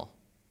for all.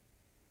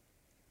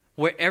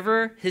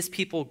 Wherever his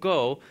people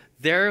go,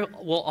 there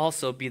will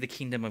also be the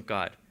kingdom of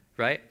God,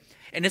 right?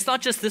 And it's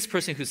not just this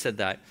person who said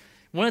that.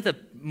 One of the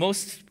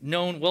most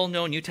known,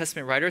 well-known New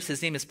Testament writers,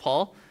 his name is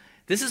Paul.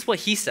 This is what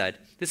he said.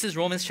 This is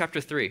Romans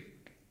chapter 3.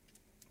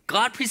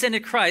 God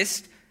presented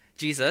Christ,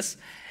 Jesus,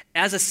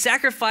 as a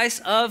sacrifice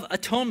of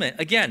atonement.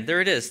 Again,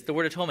 there it is, the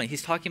word atonement.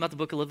 He's talking about the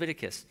book of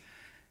Leviticus.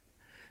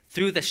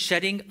 Through the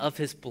shedding of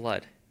his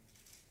blood.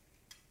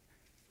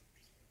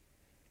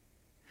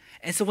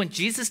 And so when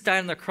Jesus died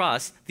on the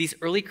cross, these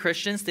early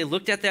Christians, they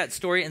looked at that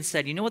story and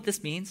said, you know what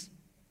this means?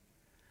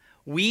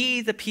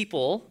 We, the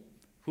people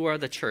who are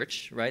the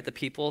church, right, the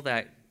people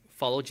that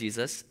follow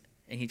Jesus,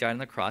 and he died on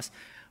the cross,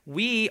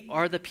 we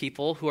are the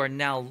people who are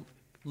now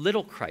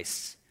little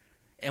Christs.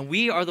 And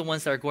we are the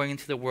ones that are going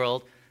into the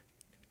world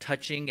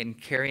touching and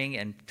carrying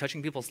and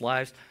touching people's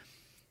lives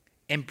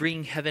and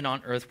bringing heaven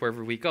on earth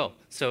wherever we go.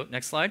 So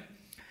next slide.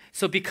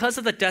 So because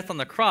of the death on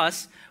the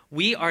cross,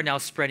 we are now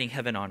spreading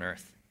heaven on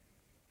earth.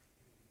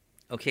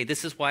 Okay,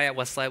 this is why at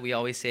Westside we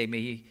always say,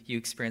 may you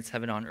experience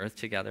heaven on earth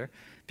together,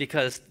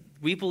 because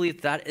we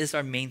believe that is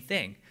our main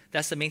thing.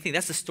 That's the main thing.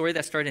 That's the story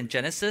that started in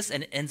Genesis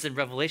and ends in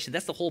Revelation.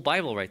 That's the whole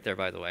Bible right there,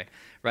 by the way,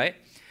 right?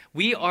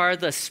 We are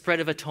the spread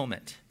of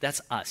atonement.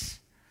 That's us.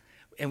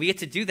 And we get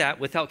to do that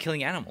without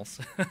killing animals,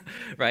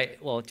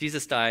 right? Well,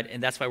 Jesus died,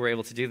 and that's why we're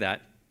able to do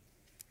that.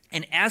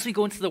 And as we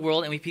go into the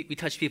world and we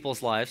touch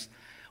people's lives,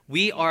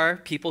 we are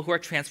people who are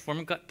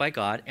transformed by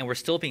God, and we're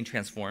still being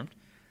transformed.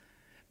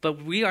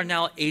 But we are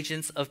now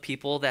agents of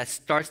people that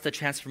starts the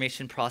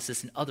transformation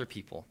process in other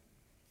people.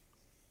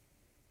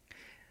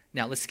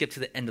 Now, let's skip to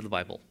the end of the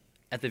Bible.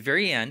 At the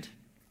very end,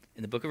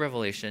 in the book of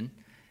Revelation,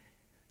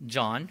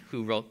 John,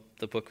 who wrote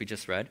the book we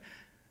just read,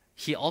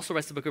 he also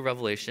writes the book of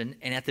Revelation,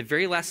 and at the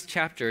very last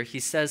chapter, he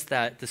says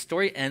that the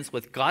story ends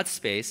with God's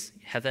space,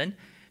 heaven,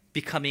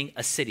 becoming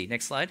a city.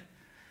 Next slide.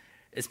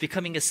 It's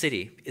becoming a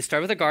city. It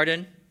started with a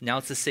garden, now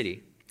it's a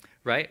city,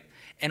 right?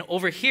 And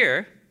over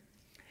here,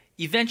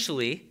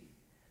 eventually,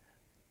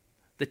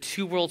 the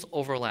two worlds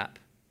overlap.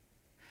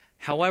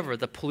 However,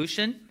 the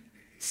pollution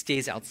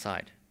stays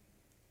outside.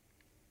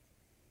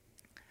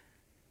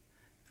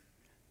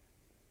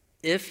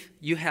 If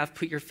you have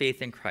put your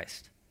faith in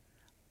Christ,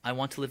 I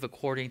want to live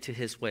according to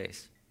his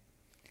ways.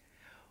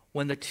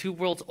 When the two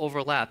worlds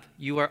overlap,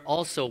 you are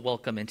also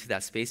welcome into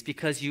that space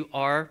because you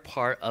are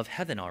part of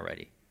heaven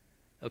already.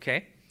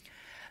 Okay?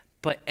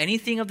 But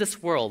anything of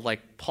this world,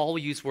 like Paul will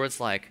use words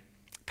like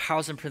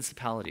powers and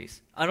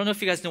principalities. I don't know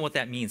if you guys know what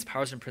that means,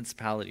 powers and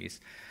principalities.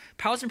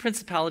 Powers and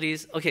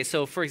principalities, okay,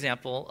 so for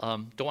example,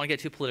 don't want to get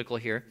too political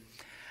here,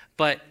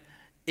 but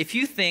if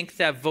you think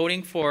that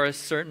voting for a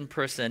certain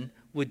person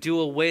would do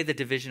away the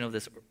division of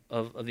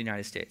the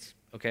United States,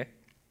 okay?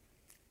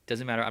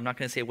 Doesn't matter. I'm not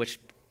going to say which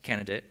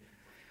candidate.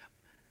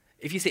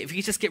 If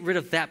you just get rid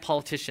of that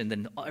politician,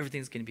 then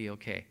everything's going to be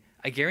okay.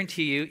 I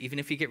guarantee you, even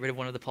if you get rid of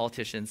one of the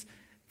politicians,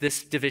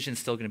 this division is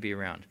still going to be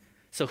around.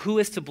 So who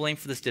is to blame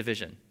for this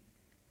division?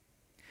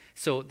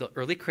 So the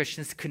early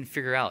Christians couldn't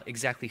figure out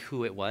exactly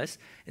who it was.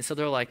 And so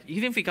they're like,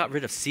 even if we got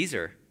rid of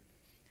Caesar,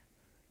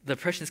 the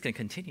oppression is going to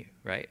continue,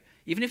 right?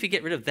 Even if you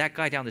get rid of that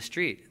guy down the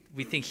street,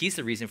 we think he's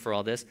the reason for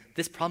all this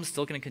problem's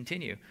still going to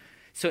continue.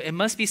 So it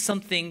must be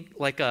something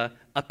like a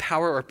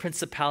power or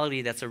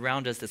principality that's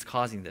around us that's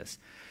causing this.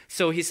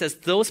 So he says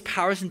those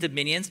powers and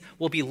dominions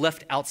will be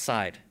left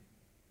outside.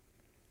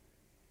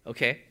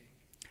 Okay?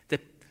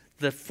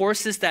 The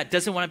forces that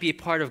doesn't want to be a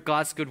part of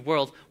God's good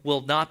world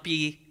will not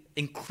be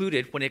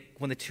included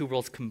when the two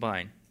worlds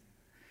combine.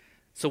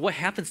 So what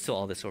happens to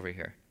all this over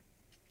here?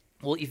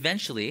 Well,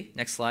 eventually,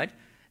 next slide,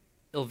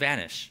 it'll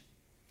vanish.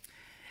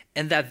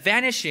 And that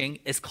vanishing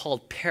is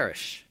called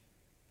perish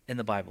in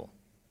the Bible.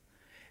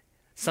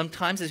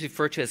 Sometimes it's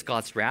referred to as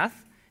God's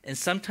wrath, and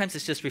sometimes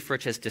it's just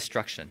referred to as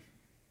destruction.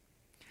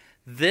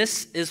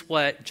 This is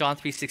what John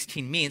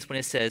 3:16 means when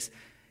it says,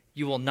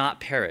 you will not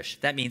perish.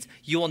 That means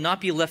you will not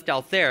be left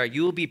out there.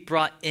 You will be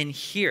brought in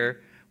here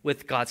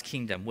with God's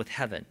kingdom, with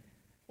heaven,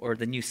 or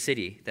the new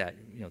city that,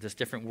 there's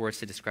different words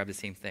to describe the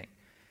same thing.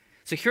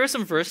 So here are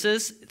some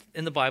verses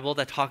in the Bible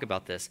that talk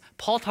about this.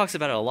 Paul talks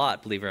about it a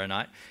lot, believe it or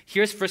not.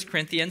 Here's 1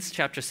 Corinthians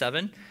chapter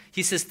 7.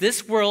 He says,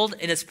 this world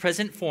in its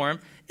present form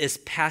is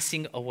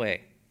passing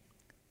away.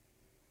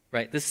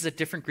 Right? This is a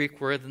different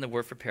Greek word than the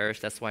word for perish.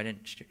 That's why it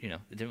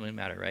didn't really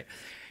matter, right?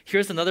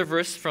 Here's another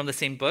verse from the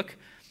same book.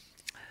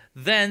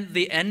 Then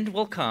the end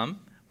will come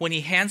when he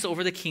hands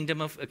over the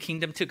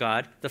kingdom to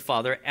God, the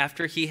Father,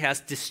 after he has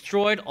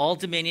destroyed all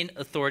dominion,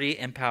 authority,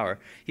 and power.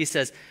 He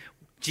says,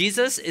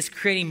 Jesus is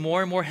creating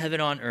more and more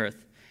heaven on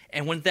earth.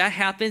 And when that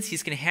happens,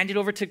 he's going to hand it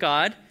over to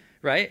God,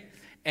 right?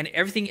 And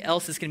everything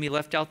else is going to be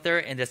left out there,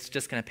 and it's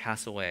just going to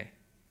pass away.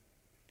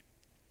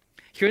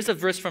 Here's a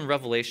verse from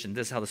Revelation.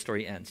 This is how the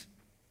story ends.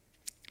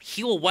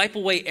 He will wipe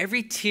away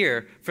every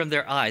tear from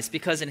their eyes,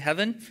 because in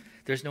heaven,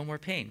 there's no more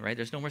pain, right?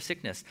 There's no more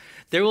sickness.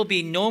 There will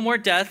be no more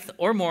death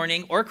or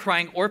mourning or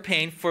crying or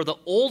pain, for the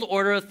old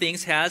order of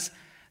things has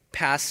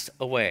passed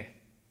away.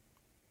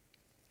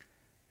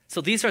 So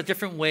these are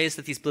different ways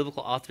that these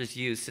biblical authors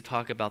use to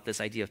talk about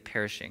this idea of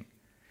perishing.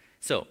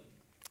 So,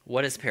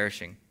 what is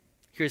perishing?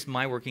 Here's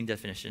my working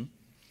definition.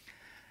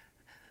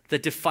 The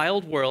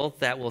defiled world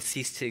that will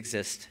cease to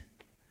exist.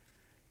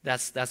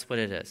 That's what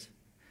it is.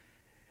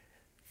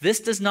 This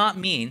does not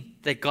mean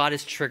that God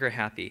is trigger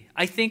happy.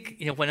 I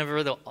think,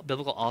 whenever the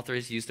biblical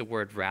authors use the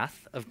word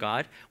wrath of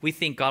God, we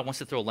think God wants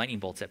to throw lightning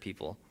bolts at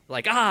people.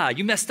 Like,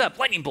 you messed up,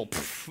 lightning bolt.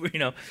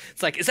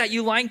 It's like, is that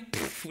you lying?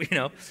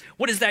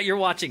 What is that you're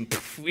watching?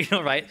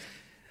 Right?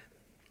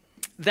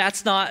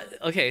 That's not,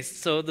 okay,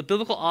 so the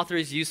biblical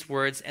authors use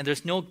words, and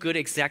there's no good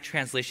exact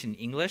translation in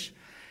English.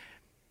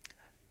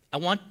 I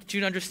want you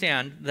to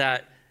understand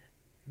that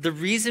the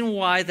reason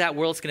why that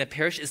world's going to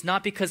perish is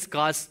not because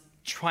God's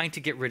trying to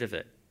get rid of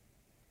it.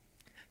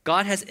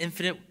 God has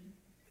infinite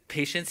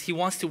patience. He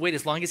wants to wait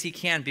as long as he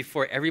can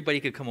before everybody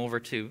could come over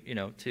to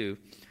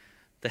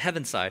the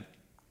heaven side.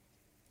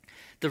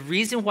 The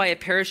reason why it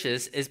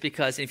perishes is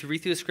because, if you read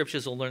through the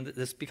scriptures, you'll learn that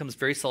this becomes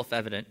very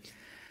self-evident,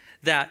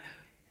 that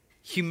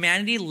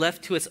humanity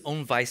left to its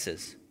own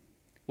vices,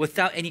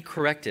 without any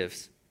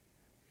correctives,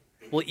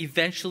 will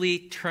eventually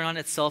turn on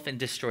itself and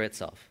destroy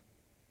itself.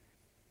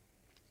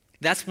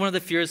 That's one of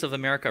the fears of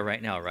America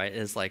right now, right?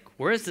 Is like,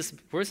 where's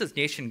this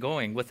nation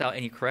going without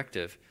any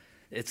corrective?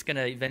 It's going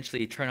to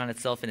eventually turn on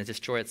itself and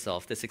destroy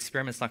itself. This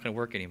experiment's not going to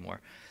work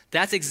anymore.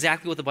 That's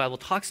exactly what the Bible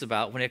talks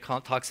about when it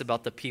talks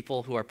about the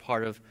people who are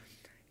part of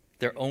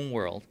their own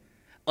world.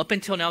 Up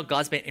until now,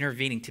 God's been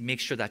intervening to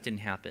make sure that didn't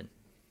happen,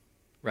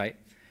 right?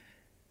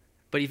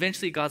 But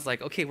eventually God's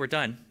like, okay, we're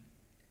done.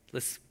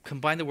 Let's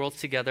combine the worlds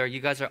together. You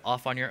guys are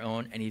off on your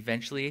own, and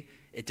eventually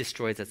it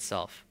destroys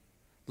itself.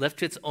 Left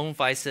to its own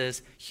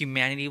vices,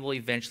 humanity will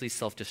eventually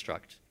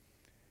self-destruct.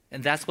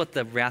 And that's what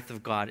the wrath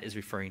of God is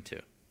referring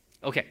to.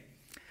 Okay,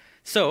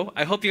 so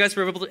I hope you guys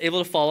were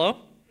able to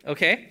follow.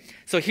 Okay,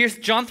 so here's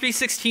John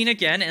 3:16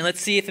 again, and let's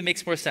see if it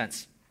makes more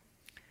sense.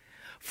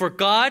 For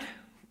God,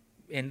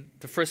 in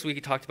the first week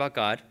we talked about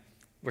God,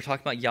 we're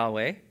talking about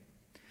Yahweh,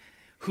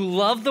 who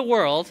loved the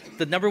world.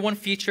 The number one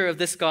feature of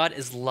this God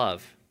is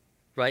love,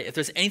 right? If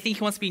there's anything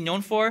he wants to be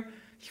known for,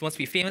 he wants to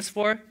be famous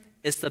for,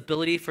 it's the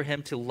ability for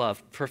him to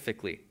love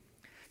perfectly.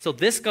 So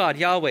this God,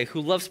 Yahweh,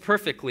 who loves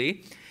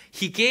perfectly,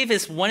 he gave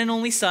his one and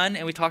only son,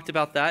 and we talked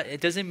about that.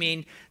 It doesn't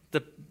mean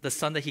the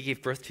son that he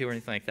gave birth to or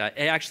anything like that.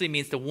 It actually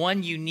means the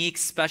one unique,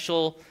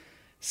 special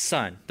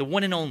son, the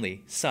one and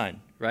only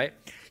son, right?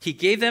 He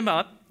gave him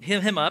up,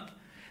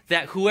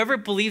 that whoever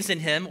believes in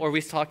him, or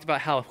we talked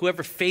about how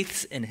whoever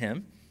faiths in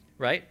him,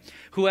 right?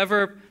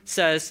 Whoever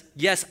says,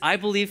 yes, I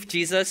believe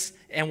Jesus,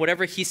 and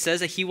whatever he says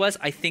that he was,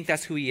 I think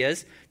that's who he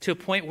is, to a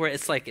point where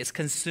it's like it's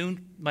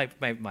consumed my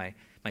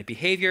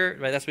behavior,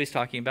 right? That's what he's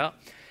talking about.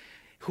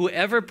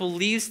 Whoever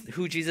believes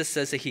who Jesus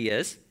says that he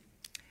is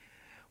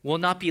will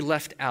not be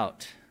left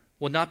out,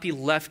 will not be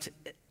left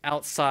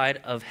outside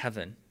of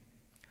heaven,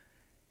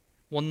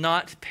 will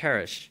not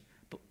perish,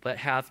 but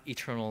have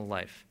eternal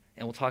life.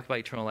 And we'll talk about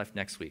eternal life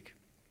next week.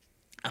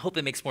 I hope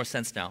it makes more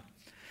sense now.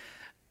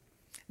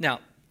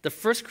 Now, the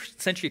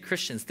first century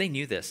Christians, they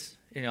knew this.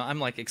 I'm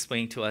like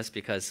explaining to us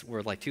because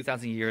we're like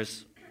 2,000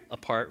 years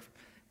apart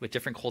with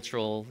different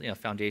cultural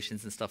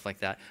foundations and stuff like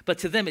that. But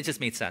to them, it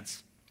just made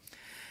sense.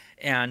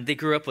 And they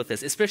grew up with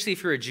this, especially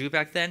if you're a Jew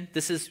back then.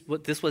 This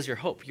was your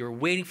hope. You were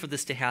waiting for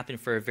this to happen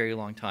for a very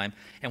long time.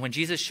 And when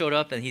Jesus showed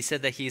up and he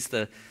said that he's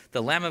the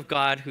Lamb of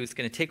God who's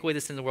going to take away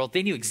this in the world,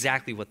 they knew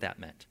exactly what that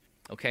meant,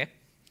 okay?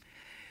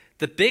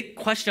 The big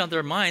question on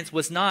their minds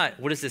was not,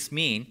 what does this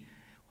mean?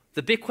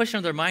 The big question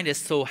on their mind is,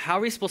 so how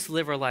are we supposed to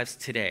live our lives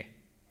today?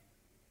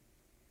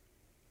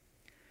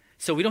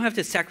 So we don't have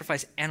to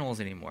sacrifice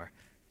animals anymore.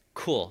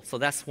 Cool. So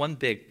that's one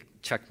big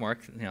check mark.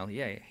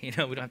 Yay. We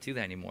don't have to do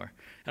that anymore.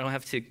 I don't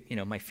have to,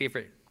 my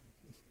favorite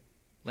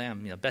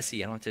lamb,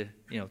 Bessie, I don't have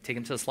to, take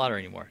him to the slaughter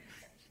anymore.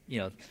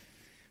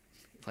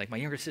 Like my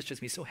younger sister's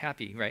gonna be so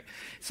happy, right?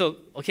 So,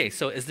 okay,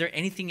 so is there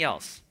anything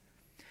else?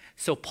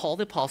 So Paul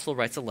the Apostle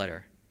writes a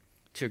letter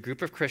to a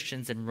group of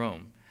Christians in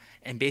Rome,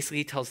 and basically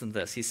he tells them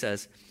this. He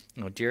says,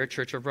 dear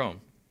Church of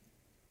Rome,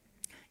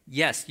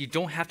 yes, you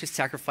don't have to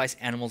sacrifice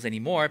animals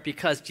anymore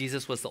because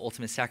Jesus was the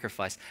ultimate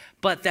sacrifice.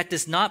 But that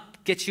does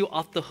not get you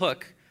off the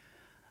hook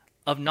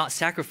of not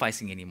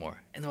sacrificing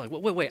anymore. And they're like,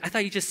 wait, I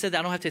thought you just said that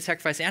I don't have to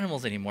sacrifice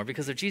animals anymore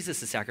because of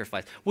Jesus'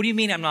 sacrifice. What do you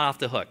mean I'm not off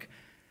the hook?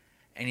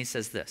 And he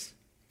says this.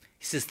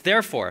 He says,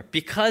 therefore,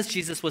 because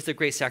Jesus was the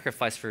great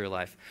sacrifice for your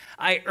life,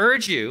 I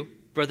urge you,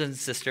 brothers and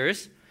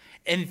sisters,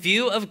 in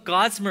view of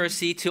God's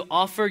mercy, to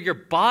offer your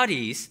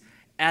bodies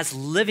as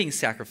living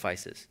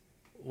sacrifices.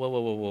 Whoa.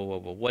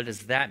 What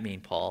does that mean,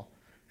 Paul?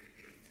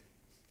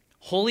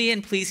 Holy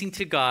and pleasing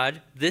to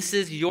God, this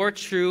is your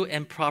true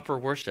and proper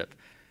worship.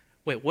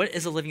 Wait, what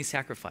is a living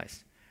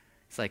sacrifice?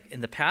 It's like in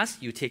the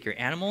past, you take your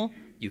animal,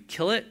 you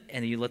kill it,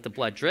 and you let the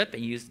blood drip,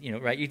 and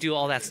you do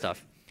all that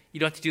stuff. You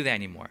don't have to do that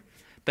anymore.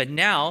 But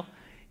now,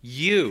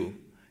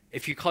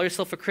 if you call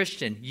yourself a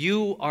Christian,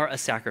 you are a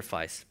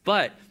sacrifice.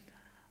 But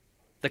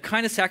the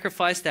kind of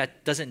sacrifice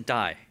that doesn't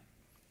die.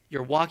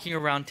 You're walking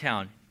around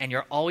town, and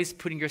you're always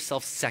putting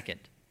yourself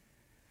second.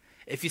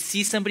 If you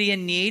see somebody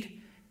in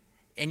need,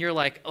 and you're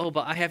like, oh,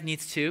 but I have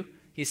needs too,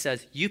 he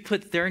says, you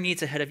put their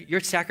needs ahead of you. You're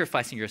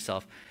sacrificing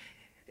yourself.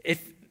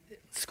 If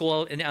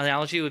school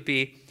analogy would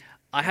be,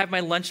 I have my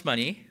lunch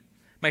money.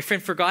 My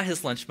friend forgot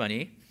his lunch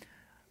money.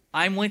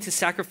 I'm willing to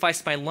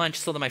sacrifice my lunch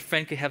so that my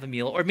friend could have a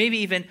meal. Or maybe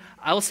even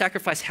I will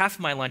sacrifice half of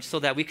my lunch so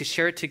that we could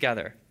share it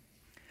together.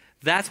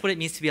 That's what it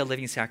means to be a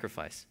living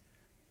sacrifice.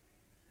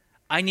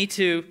 I need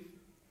to,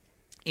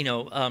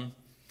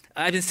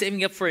 I've been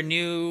saving up for a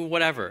new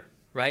whatever,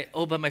 right?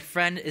 Oh, but my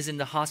friend is in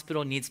the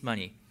hospital, needs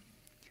money.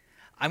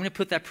 I'm going to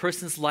put that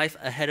person's life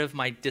ahead of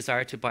my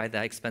desire to buy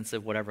that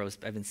expensive whatever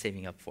I've been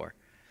saving up for.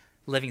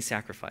 Living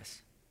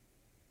sacrifice.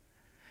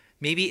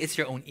 Maybe it's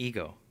your own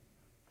ego.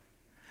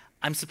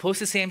 I'm supposed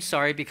to say I'm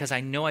sorry because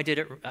I know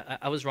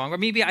I was wrong, or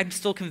maybe I'm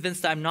still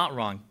convinced that I'm not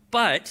wrong,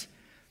 but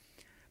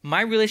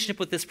my relationship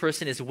with this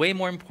person is way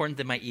more important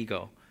than my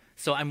ego.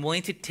 So I'm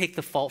willing to take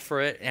the fault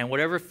for it, and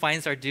whatever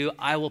fines are due,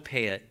 I will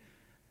pay it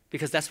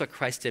because that's what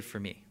Christ did for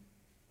me.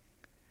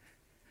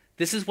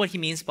 This is what he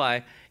means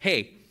by,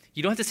 hey,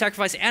 you don't have to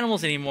sacrifice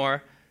animals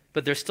anymore,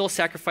 but there's still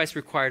sacrifice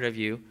required of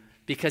you,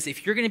 because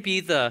if you're going to be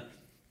the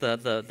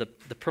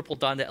purple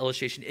dot in the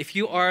illustration, if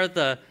you are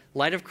the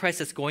light of Christ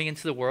that's going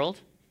into the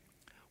world,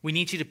 we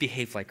need you to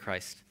behave like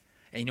Christ.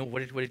 And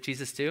what did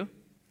Jesus do?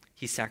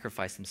 He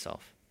sacrificed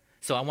himself.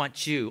 So I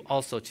want you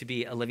also to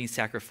be a living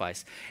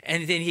sacrifice.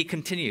 And then he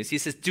continues. He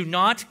says, do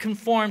not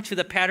conform to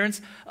the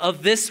patterns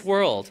of this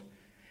world.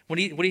 When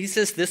he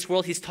says this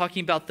world, he's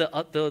talking about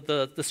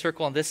the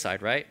circle on this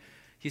side, right?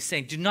 He's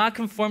saying, do not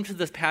conform to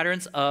the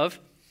patterns of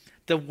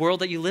the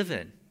world that you live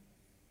in.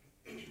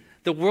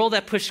 The world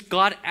that pushed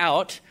God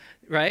out,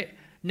 right?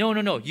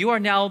 No. You are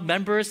now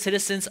members,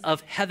 citizens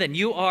of heaven.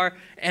 You are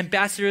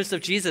ambassadors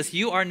of Jesus.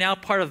 You are now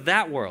part of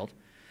that world.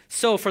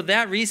 So for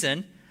that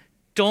reason,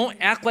 don't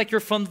act like you're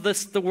from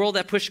the world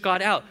that pushed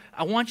God out.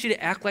 I want you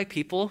to act like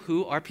people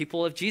who are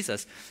people of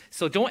Jesus.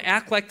 So don't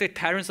act like the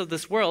patterns of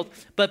this world,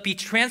 but be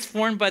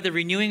transformed by the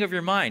renewing of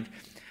your mind.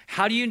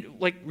 How do you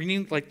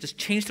just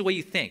change the way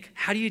you think?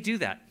 How do you do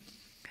that?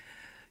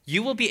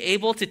 You will be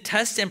able to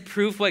test and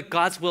prove what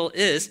God's will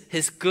is,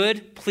 his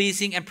good,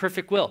 pleasing, and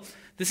perfect will.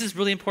 This is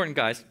really important,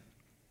 guys.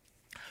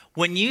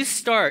 When you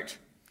start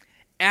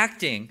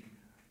acting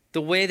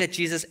the way that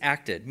Jesus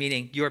acted,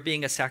 meaning you're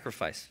being a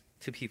sacrifice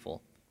to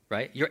people,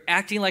 right? You're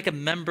acting like a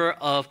member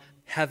of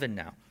heaven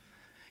now.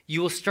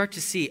 You will start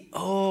to see,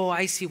 oh,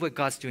 I see what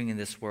God's doing in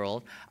this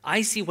world.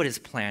 I see what his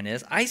plan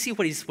is. I see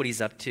what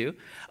he's up to.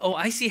 Oh,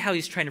 I see how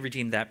he's trying to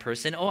redeem that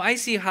person. Oh, I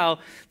see how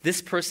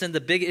this person, the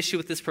big issue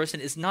with this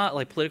person is not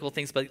like political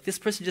things, but this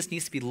person just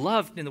needs to be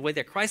loved in the way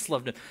that Christ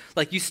loved him.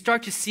 Like you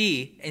start to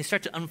see and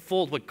start to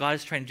unfold what God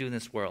is trying to do in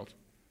this world.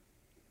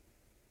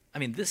 I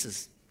mean, this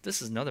is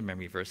another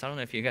memory verse. I don't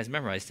know if you guys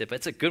memorized it, but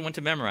it's a good one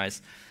to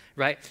memorize,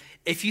 right?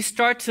 If you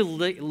start to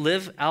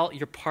live out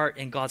your part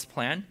in God's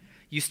plan,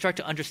 you start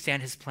to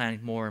understand his plan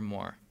more and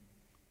more.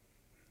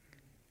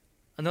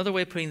 Another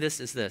way of putting this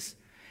is this.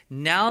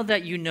 Now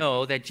that you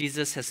know that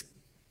Jesus has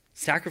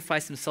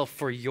sacrificed himself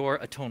for your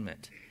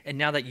atonement, and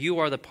now that you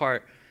are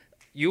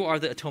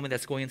the atonement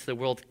that's going into the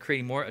world,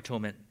 creating more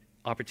atonement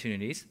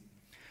opportunities,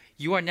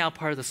 You are now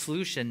part of the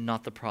solution,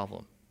 not the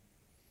problem.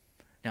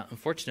 Now,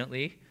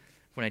 unfortunately,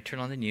 when I turn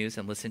on the news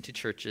and listen to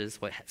churches,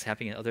 what's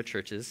happening in other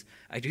churches,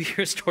 I do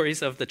hear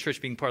stories of the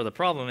church being part of the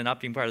problem and not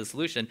being part of the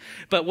solution.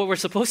 But what we're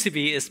supposed to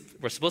be is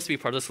we're supposed to be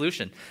part of the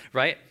solution,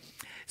 right?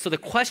 So the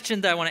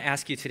question that I want to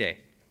ask you today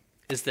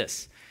is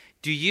this.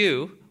 Do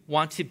you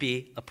want to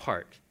be a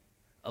part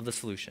of the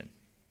solution?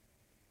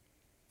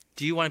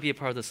 Do you want to be a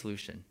part of the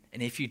solution?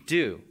 And if you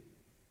do,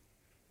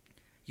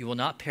 you will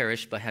not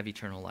perish but have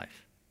eternal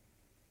life.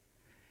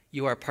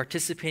 You are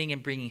participating in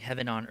bringing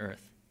heaven on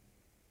earth.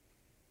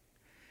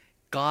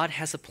 God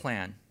has a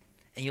plan,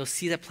 and you'll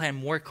see that plan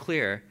more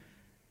clear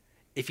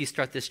if you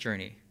start this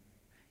journey.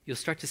 You'll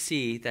start to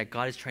see that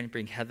God is trying to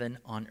bring heaven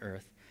on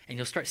earth. And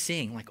you'll start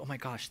seeing, like, oh my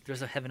gosh,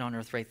 there's a heaven on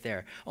earth right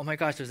there. Oh my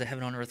gosh, there's a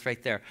heaven on earth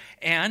right there.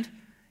 And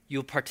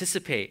you'll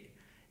participate,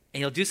 and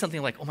you'll do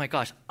something like, oh my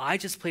gosh, I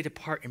just played a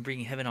part in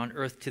bringing heaven on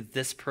earth to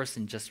this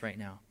person just right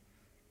now.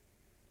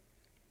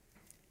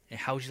 And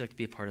how would you like to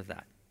be a part of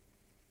that?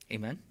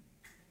 Amen?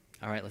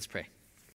 All right, let's pray.